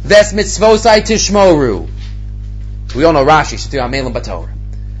Teilechu, Ves Mitzvosai Tishmoru. We all know Rashi, Shtu Amelim Batorah.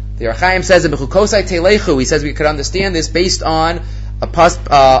 The Orach Chaim says in Bechukotai Teilechu, he says we could understand this based on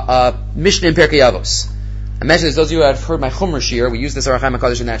a Mishnah in Pirkei Avos. I mentioned this, those of you who have heard my Chumrah shir, we use this Orach Chaim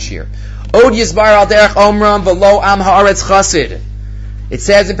HaKadosh in that shir. Od Yizbar Al Derech Omram V'lo Am Haaretz Chasid. It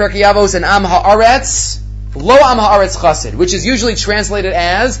says in Pirkei Avos, an Am Haaretz, Lo Am Haaretz Chasid, which is usually translated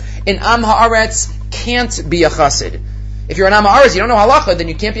as, an Am Haaretz can't be a Chasid. If you're an Am Haaretz, you don't know halacha, then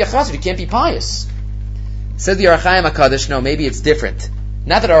you can't be a Chasid, you can't be pious. Says the Orach Chaim HaKadosh, no, maybe it's different.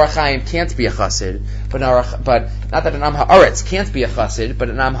 Not that Orach Chaim can't be a Chassid, but not that an Am Haaretz can't be a Chassid, but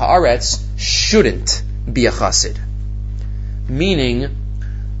an Am Haaretz shouldn't be a Chassid. Meaning,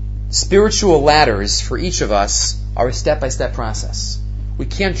 spiritual ladders for each of us are a step-by-step process. We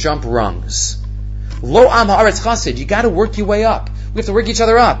can't jump rungs. Lo Am Haaretz Chassid, you got to work your way up. We have to work each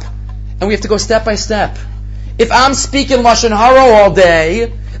other up, and we have to go step by step. If I'm speaking Lashon Hara all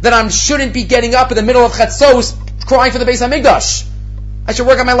day, then I shouldn't be getting up in the middle of Chatzos crying for the Beis HaMikdash. I should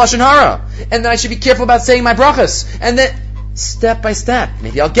work on my Lashon Hara. And then I should be careful about saying my brachas. And then, step by step,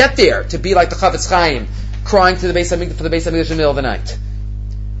 maybe I'll get there to be like the Chavetz Chaim, crying to the Beis HaMikdash for the Beis HaMikdash in the middle of the night.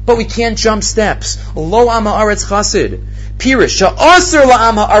 But we can't jump steps. Lo Am Haaretz Chasid. Pirish, Sha'asr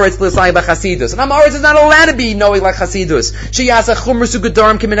la'am ha'aretz l'sai b'chasidus. And Am Haaretz is not allowed to be knowing like Chasidus. She'yasa chumrus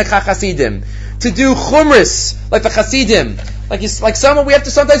u'gedarim k'minach ha'chasidim. To do chumrus, like the Chasidim. Like someone,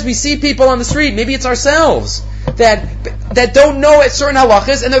 sometimes we see people on the street, maybe it's ourselves, that don't know at certain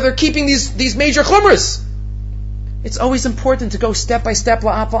halachas, and they're keeping these major chumras. It's always important to go step by step,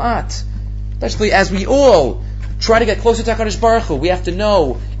 la'at la'at. Especially as we all try to get closer to HaKadosh Baruch Hu, we have to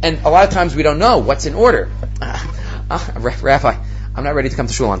know, and a lot of times we don't know what's in order. Rabbi, I'm not ready to come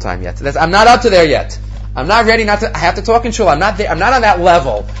to shul on time yet. I'm not up to there yet. I'm not ready I have to talk in shul. I'm not on that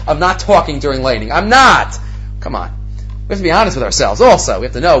level of not talking during laning. I'm not. Come on. We have to be honest with ourselves also. We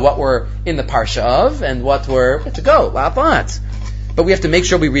have to know what we're in the parsha of and what we have to go. But we have to make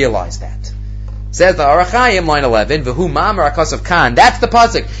sure we realize that. Says the Orach Chaim, line 11, V'hu ma'amar hakasav kan. That's the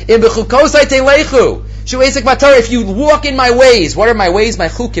pasuk. In Bechukotai Teilechu. Shu'esek Batar, if you walk in my ways, what are my ways? My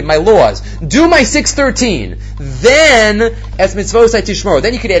chukim, my laws. Do my 613. Then, as mitzvosai tishmor.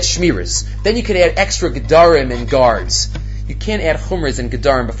 Then you could add shmiras. Then you could add extra gedarim and guards. You can't add chumras and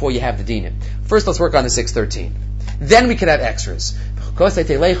gedarim before you have the dinim. First, let's work on the 613. Then we could have extras. Bechukotai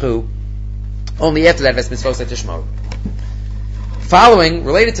Teilechu, only after that, as mitzvosai tishmor. Following,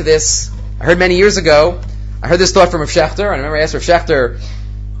 related to this, I heard many years ago, I heard this thought from Rav Shechter, and I remember I asked Rav Shechter,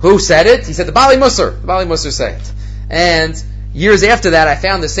 who said it? He said the Bali Musar. The Bali Musar said it. And years after that, I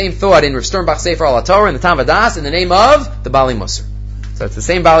found the same thought in Rav Sternbach Sefer Al HaTorah in the Tam Vadas in the name of the Bali Musar. So it's the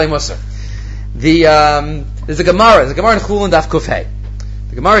same Bali Musar. There's a Gemara in Chulin Daf Kufay.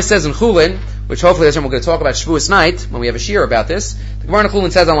 The Gemara says in Chulin, which hopefully we're going to talk about Shavuos night when we have a shir about this. The Gemara in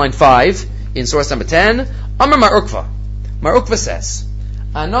Chulin says on line 5 in source number 10, Amar Mar Ukva. Mar Ukva says,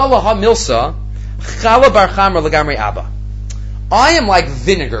 Analaha milsa chala bar chamra legamri abba. I am like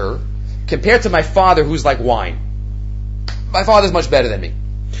vinegar compared to my father who's like wine. My father's much better than me.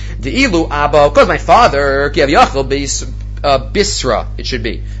 De'ilu abba, because my father, ki aviyachel bisra, it should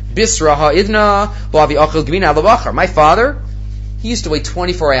be. Bisra ha'idna, lo aviyachel gvina alabachar. My father, he used to wait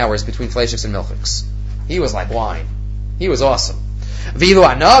 24 hours between fleishiks and milchiks. He was like wine. He was awesome. V'ilu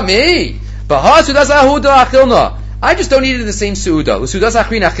ana, me. Bahasu dazahu da'achilna. I just don't eat it in the same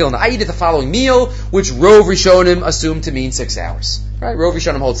Su'udah. I eat it the following meal, which Rov Rishonim assumed to mean 6 hours. Right? Rov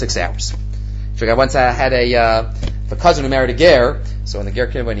Rishonim holds 6 hours. I once had a cousin who married a ger, so when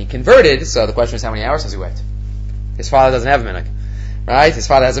he converted, so the question was how many hours does he wait? His father doesn't have a minhag. Right? His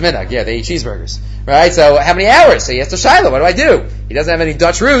father has a minhag. Yeah, they eat cheeseburgers. Right? So how many hours? So he has to Shiloh. What do I do? He doesn't have any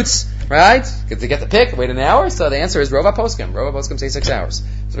Dutch roots. Right? To get the pick, wait an hour. So the answer is Rova Poskim. Rova Poskim say 6 hours.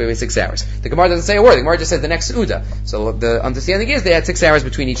 So we wait 6 hours. The Gemara doesn't say a word. The Gemara just says the next Uda. So the understanding is they had 6 hours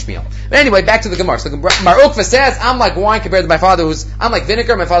between each meal. But anyway, back to the Gemara. So the Mar Ukva says, I'm like wine compared to my father I'm like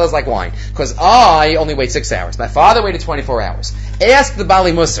vinegar, my father's like wine. Because I only wait 6 hours. My father waited 24 hours. Ask the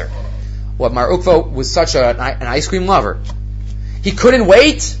Bali Musar. What Mar Ukva was such an ice cream lover. He couldn't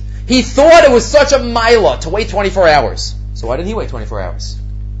wait. He thought it was such a mila to wait 24 hours. So why didn't he wait 24 hours?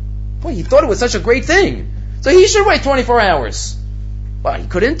 Boy, he thought it was such a great thing. So he should wait 24 hours. But he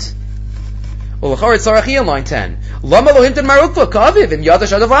couldn't. Well, line 10. Why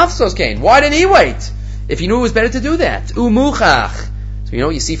didn't he wait? If he knew it was better to do that. So you know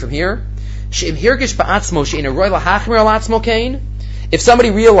what you see from here? If somebody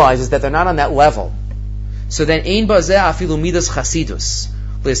realizes that they're not on that level, so then ein bazeh afilu midas chasidus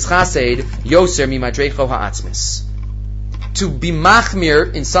l'schased yoser mimadrecho ha'atzmis. To be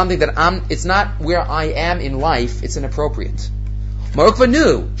machmir in something that it's not where I am in life, it's inappropriate. Mar Ukva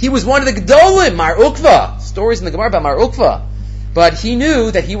knew. He was one of the Gedolim, Mar Ukva. Stories in the Gemara about Mar Ukva. But he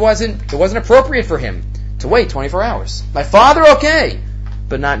knew that it wasn't appropriate for him to wait 24 hours. My father, okay,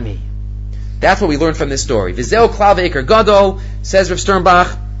 but not me. That's what we learned from this story. Vizeo klav eker gadol, says Rav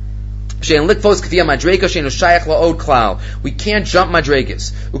Sternbach, we can't jump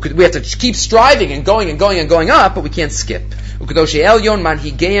madregas. We have to keep striving and going up, but we can't skip. We have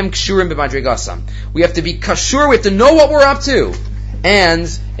to be kashur, we have to know what we're up to. And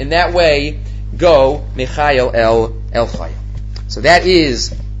in that way, go mechayel el chayel. So that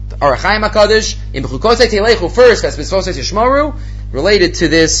is Orach Chaim HaKadosh in Bechukotai Telechu first, as B'tzvosei Yishmaru, related to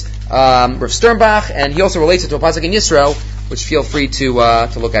this Rav Sternbach, and he also relates it to a pasuk in Yisro, which feel free to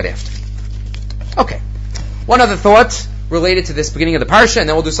look at after. Okay. One other thought related to this beginning of the Parsha, and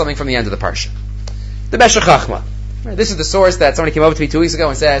then we'll do something from the end of the Parsha. The Meshech Chachma. Right, this is the source that somebody came over to me 2 weeks ago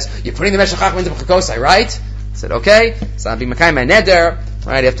and says, you're putting the Meshech Chachma into Bechukotai, right? I said, okay. So I'll be Makayim my Neder,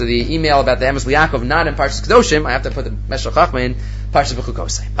 right, after the email about the Emes Liakov not in Parshas Kedoshim, I have to put the Meshech Chachma in Parshas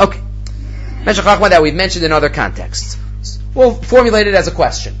Bechukotai. Okay. Meshech Chachma that we've mentioned in other contexts. We'll formulate it as a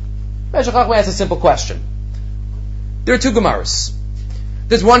question. Meshech Chachma asks a simple question. There are two Gemaras.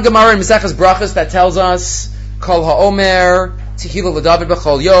 There's one Gemara in Maseches Brachos that tells us, Kol ha'omer, Tehillah l'David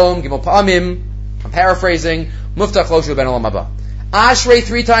b'chol yom, Gimel pa'amim, I'm paraphrasing, Muftach lo shu ben olam haba. Ashrei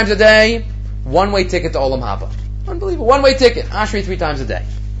 3 times a day, one-way ticket to olam haba. Unbelievable. One-way ticket, Ashrei 3 times a day.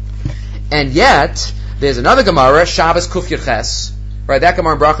 And yet, there's another Gemara, Shabbos Kuf Yerches, right, that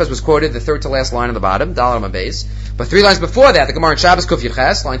Gemara in Brachos was quoted, the third to last line on the bottom, Dalar on my base. But 3 lines before that, the Gemara in Shabbos Kuf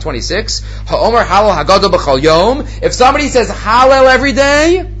Yerches, line 26, Ha'omer halal hagadol b'chol yom. If somebody says Hallel every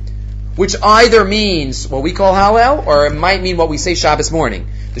day, which either means what we call Hallel, or it might mean what we say Shabbos morning.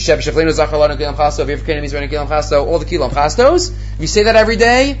 The Sheb Shefleinu Zachar Lanu Kilam Chasto, V'Yivkenim Yizrael Kilam Chasto, all the Kilam Chastos. If you say that every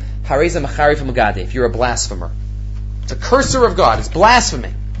day, Hareza Machari from If you're a blasphemer. It's a cursor of God. It's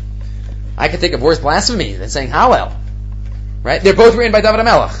blasphemy. I can think of worse blasphemy than saying Hallel. Right? They're both written by David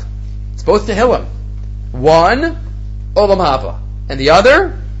HaMelech. It's both Tehillim. One, Olam Haba. And the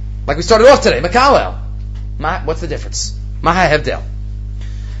other, like we started off today, Makalel. What's the difference? Maha Hevdel.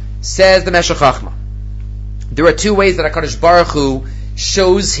 Says the Meshech Chachma. There are 2 ways that HaKadosh Baruch Hu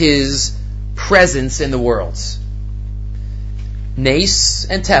shows His presence in the world. Nes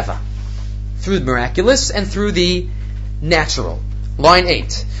and Teva. Through the miraculous and through the natural. Line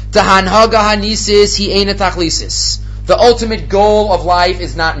 8. Tahanhaga hanisis hi eina tachlisis. The ultimate goal of life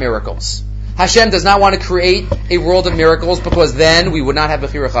is not miracles. Hashem does not want to create a world of miracles because then we would not have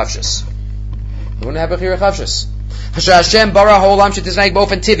Bechira Chavshus. We wouldn't have Bechira Chavshus. Hashem bara ha'olam shetisnaik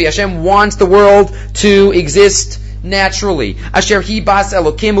bofen tivi. Hashem wants the world to exist naturally. Asher hi bas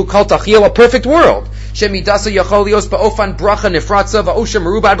elokim ukal tachil, a perfect world. Shemidasa yacholios ba'ofan bracha nefratza va'oshem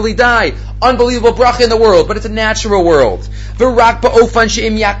merubad blidai. Unbelievable bracha in the world, but it's a natural world. V'rak ba'ofan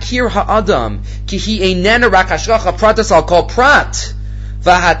she'im yakir ha'adam ki hi einena rak hashgacha pratas al kol prat.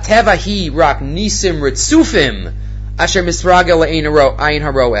 V'hateva hi rak nisim ritzufim asher misragel ayin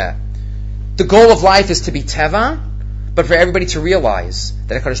haroeh. The goal of life is to be teva, but for everybody to realize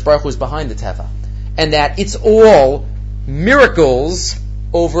that HaKadosh Baruch Hu is behind the teva, and that it's all miracles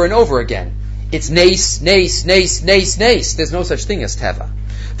over and over again. It's nes. There's no such thing as teva.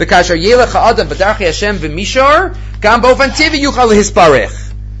 V'kasher yelech ha'adam b'darchei Hashem v'mishar gam bofen tivi yuchal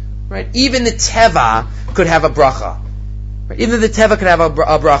hisparech. Right? Even the teva could have a bracha. Right? Even the teva could have a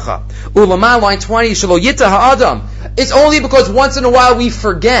bracha. Ulama, line 20, shelo yita ha'adam. It's only because once in a while we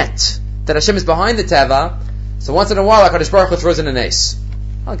forget that Hashem is behind the teva. So once in a while, HaKadosh Baruch Hu throws in a nace.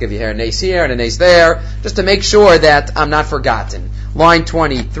 I'll give you here a nace here and a nace there, just to make sure that I'm not forgotten. Line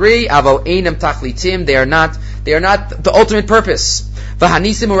 23, Avo einam tachlitim. They are not the ultimate purpose.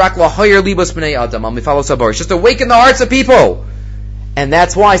 V'hanisim urak lahoyer libos b'nei adam. I'll follow sabor. It's just to awaken the hearts of people. And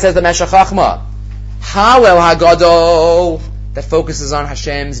that's why, says the Meshech Chachma, Hawel Hagadol, that focuses on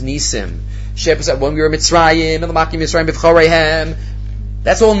Hashem's nisim. When we were Mitzrayim, and the Makim Mitzrayim b'vchoreihem,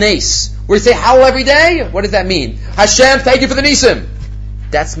 that's all nace. We say Hawel every day. What does that mean? Hashem, thank you for the nisim.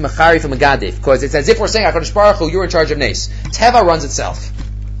 That's Mechari from Megadif, because it's as if we're saying, HaKadosh Baruch Hu, you're in charge of nace. Teva runs itself.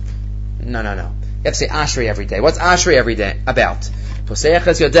 No. You have to say Ashrei every day. What's Ashrei every day about?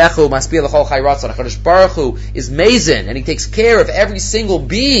 HaKadosh Baruch Hu is Mazin, and He takes care of every single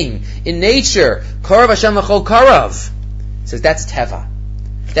being in nature. Karav Hashem l'chol karav. He says that's Teva.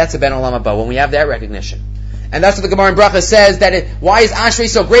 That's a Ben Olam Haba, when we have that recognition. And that's what the Gemara in Bracha says, why is Ashrei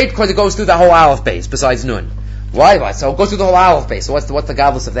so great? Because it goes through the whole Aleph base, besides Nun. Why? So it goes through the whole Aleph base. So what's the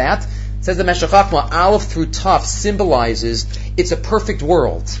godless of that? It says the Meshech Chachma, Aleph through Taf symbolizes it's a perfect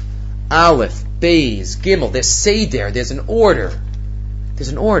world. Aleph, Beis, Gimel, there's Seder, there's an order.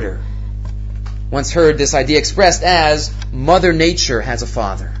 Once heard this idea expressed as Mother Nature has a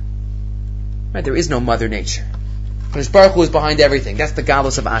father. Right? There is no Mother Nature. HaKadosh Baruch Hu is behind everything. That's the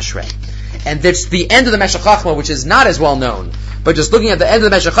godless of Ashrei. And that's the end of the Meshech Chachma, which is not as well known. But just looking at the end of the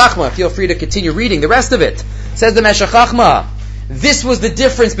Meshech Chachma, feel free to continue reading the rest of it. Says the Meshech Chachma, this was the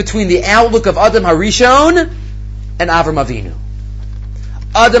difference between the outlook of Adam HaRishon and Avram Avinu.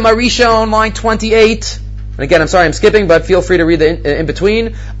 Adam HaRishon, line 28. And again, I'm sorry I'm skipping, but feel free to read the in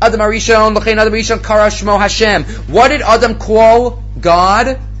between. Adam HaRishon, L'chein Adam HaRishon, Kara Shmo Hashem. What did Adam call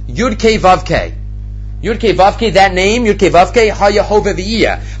God? Yud Kei Vav Kei. Yud Kei Vav Kei, that name, Yud Kei Vav Kei, HaYehovah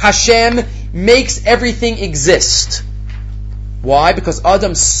V'iyah. Hashem makes everything exist. Why? Because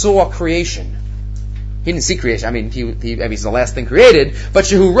Adam saw creation. He didn't see creation. I mean, he's the last thing created. But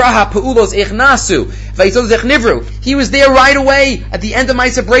Shehu Raha Pa'ulos Echnasu V'Yitzod Echnivru. He was there right away at the end of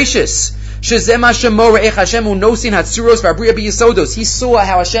Ma'aseh Bereishis. Shezem Hashem Moreh Ech Hashem Unosin Hatzuros V'Abriya B'Yisodos. He saw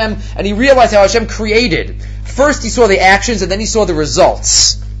how Hashem, and he realized how Hashem created. First he saw the actions, and then he saw the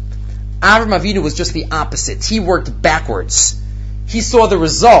results. Avram Avinu was just the opposite. He worked backwards. He saw the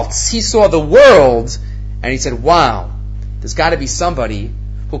results. He saw the world, and he said, wow, there's got to be somebody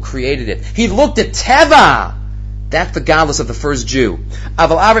who created it. He looked at Teva. That's the godless of the first Jew.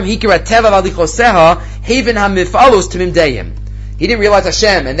 Aval Avram hikir at Teva v'alichoseha haven hamifalos timim deim. He didn't realize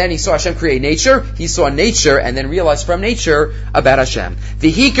Hashem, and then he saw Hashem create nature. He saw nature, and then realized from nature about Hashem.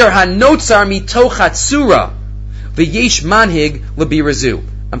 V'hikir hanotzar mitoch hatzura v'yesh manhig l'birazu.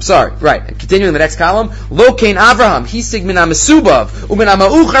 I'm sorry, right. And continuing the next column. Lo kain Avraham hisig min ha'mesubav u'min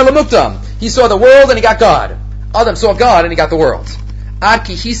ha'ma'uchar l'muktam. He saw the world, and he got God. Adam saw God, and he got the world.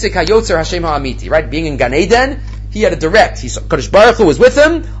 Aki hisik hayotzer Hashem ha'amiti. Right? Being in Gan Eden, he had a direct. He saw Kadosh Baruch Hu was with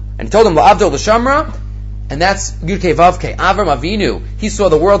him, and he told him la'avdol l'shamra, and that's Yud Kei Vav Kei. Avram Avinu, he saw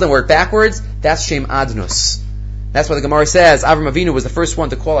the world and worked backwards. That's Shem Adnus. That's why the Gemara says Avram Avinu was the first one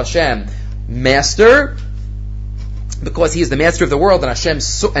to call Hashem Master, because he is the master of the world, and Hashem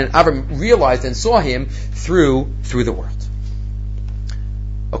and Avram realized and saw him through the world.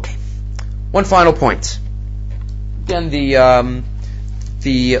 Okay, one final point. Again,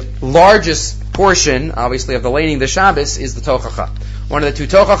 the largest portion, obviously, of the laning the Shabbos is the Tochacha. One of the two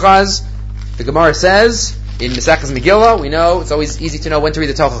Tochachas, the Gemara says in Mesechus Megillah, we know it's always easy to know when to read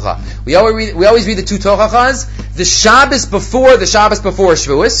the Tochacha. We always read the two Tochachas, the Shabbos before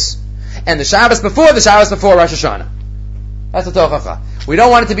Shavuos, and the Shabbos before Rosh Hashanah. That's the Tochacha. We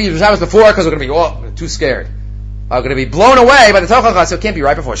don't want it to be the Shabbos before because we're going to be too scared. We're going to be blown away by the Tochacha, so it can't be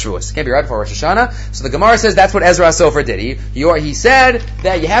right before Shavuos. It can't be right before Rosh Hashanah. So the Gemara says that's what Ezra HaSofer did. He said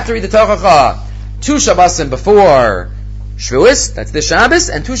that you have to read the Tochacha 2 Shabbosim before Shavuos, that's this Shabbos,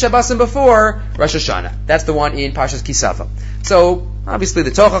 and 2 Shabbosim before Rosh Hashanah. That's the one in Parshas Kisava. So, obviously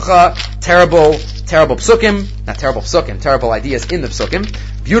the Tochacha, terrible psukim, not terrible psukim, terrible ideas in the psukim,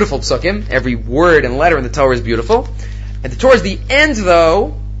 beautiful psukim, every word and letter in the Torah is beautiful. And towards the end,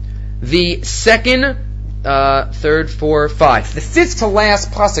 though, the second, third, 4, 5, the fifth to last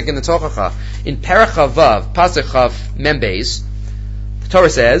pasuk in the Tochacha, in Perach Vav, pasuk Chav Membeis, the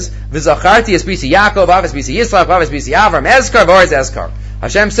Torah says, "V'zacharti esbisi Yaakov, av esbisi Yitzchak, av esbisi Avram, Ezkar, v'or Ezkar."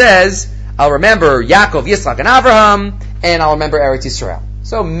 Hashem says, "I'll remember Yaakov, Yitzchak, and Avraham, and I'll remember Eretz Yisrael."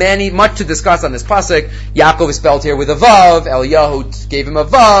 So much to discuss on this pasuk. Yaakov is spelled here with a vav. Eliyahu gave him a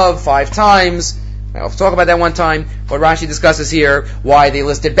vav 5 times. I'll talk about that one time. What Rashi discusses here, why they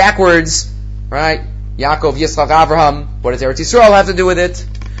listed backwards, right? Yaakov, Yitzchak, Avraham. What does Eretz Yisrael have to do with it?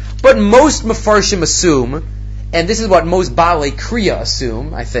 But most Mefarshim assume, and this is what most Baalei Kriya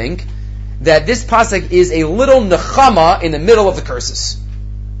assume, I think, that this pasuk is a little nechama in the middle of the curses.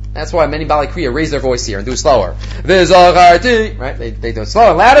 That's why many Baalei Kriya raise their voice here and do it slower. Right? They do it slower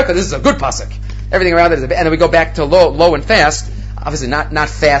and louder because this is a good pasuk. Everything around it is and then we go back to low and fast. Obviously not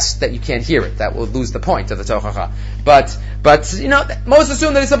fast that you can't hear it. That will lose the point of the tochacha. But most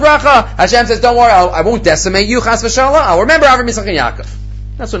assume that it's a bracha. Hashem says, don't worry, I won't decimate you, chas v'shalom. I'll remember Avram, Yitzchak, and Yaakov.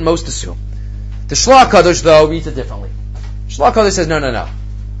 That's what most assume. The Shloach Kadosh, though, reads it differently. Shloach Kadosh says, no.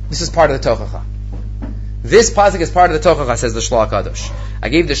 This is part of the tochacha. This pasuk is part of the tochacha, says the Shloach Kadosh. I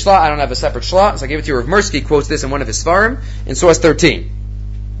gave the Shloach, I don't have a separate Shloach, so I gave it to you. Rav Mirsky quotes this in one of his Svarim, in source 13.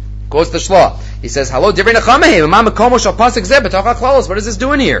 Quotes the Shloach. He says, "Hello, divrei nechamehem, ma makomo shal pasuk zeh b'toch haklalos." What is this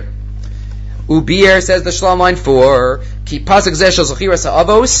doing here? Ubier, says the Shloach, line 4, ki pasuk zeh shal zochiras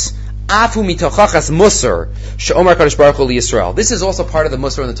ha'avos afu mitochachas musar she'omar kadosh baruch hu liyisrael. This is also part of the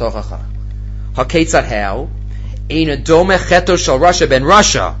musar in the tochacha. Haketzat how? Eina dome cheto shal Rasha ben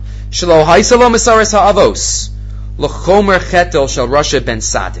Rasha shelo haisalo misares ha'avos l'chomer cheto shal Rasha ben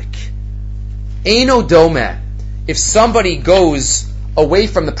Sadik. Eino dome. If somebody goes away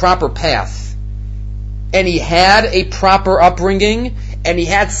from the proper path, and he had a proper upbringing, and he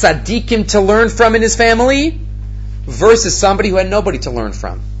had tzaddikim to learn from in his family, versus somebody who had nobody to learn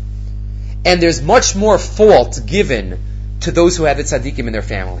from. And there's much more fault given to those who had the tzaddikim in their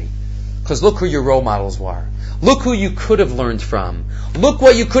family. Because look who your role models were. Look who you could have learned from. Look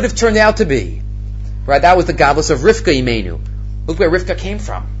what you could have turned out to be. Right? That was the godless of Rivka Imenu. Look where Rivka came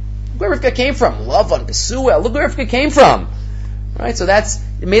from. Look where Rivka came from. Lavan, Besuel. Look where Rivka came from. Right? So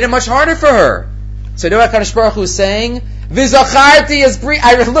it made it much harder for her. So you know what HaKadosh Baruch Hu is saying? V'zacharti is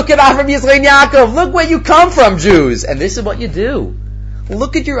I look at Avram, Yitzchak, and Yaakov. Look where you come from, Jews. And this is what you do.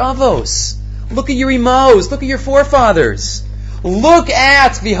 Look at your avos. Look at your imos. Look at your forefathers. Look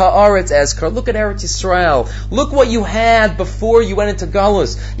at V'ha'aretz Ezkar. Look at Eretz Yisrael. Look what you had before you went into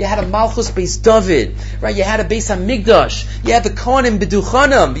Galus. You had a Malchus Beis David. Right? You had a Beis HaMikdash. You had the Kohanim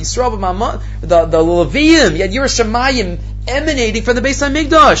B'duchanim. Yisrael B'mamah. The Leviim. You had Yerushalayim emanating from the Beis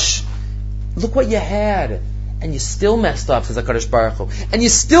HaMikdash. Look what you had. And you still messed up, says HaKadosh Baruch Hu. And you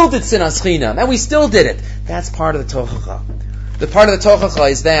still did sin as chinam. And we still did it. That's part of the tochacha. The part of the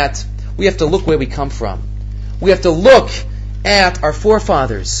tochacha is that we have to look where we come from. We have to look at our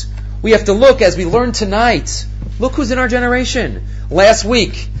forefathers. We have to look, as we learned tonight, look who's in our generation. Last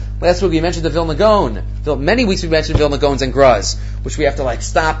week we mentioned the Vilna Gaon. Many weeks we mentioned Vilna Gaons and Graz, which we have to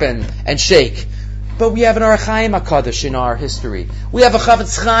stop and shake. But we have an Orach Chaim HaKadosh in our history. We have a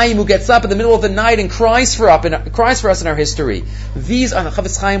Chavetz Chaim who gets up in the middle of the night and cries for us in our history.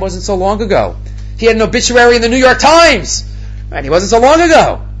 Chavetz Chaim wasn't so long ago. He had an obituary in the New York Times. Right? He wasn't so long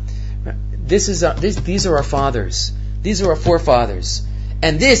ago. These are our fathers. These are our forefathers.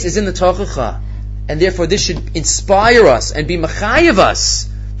 And this is in the Tochacha. And therefore this should inspire us and be mechayev us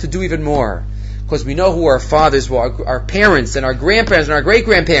to do even more. Because we know who our fathers were, our parents and our grandparents and our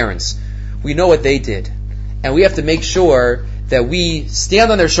great-grandparents. We know what they did. And we have to make sure that we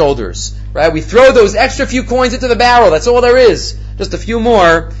stand on their shoulders. Right? We throw those extra few coins into the barrel. That's all there is. Just a few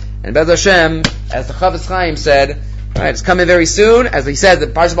more. And Bez Hashem, as the Chavetz Chaim said, right, it's coming very soon. As he said, the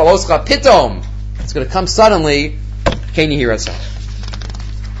Parshat Behar-Bechukotai, Pitom. It's going to come suddenly. Can you hear us?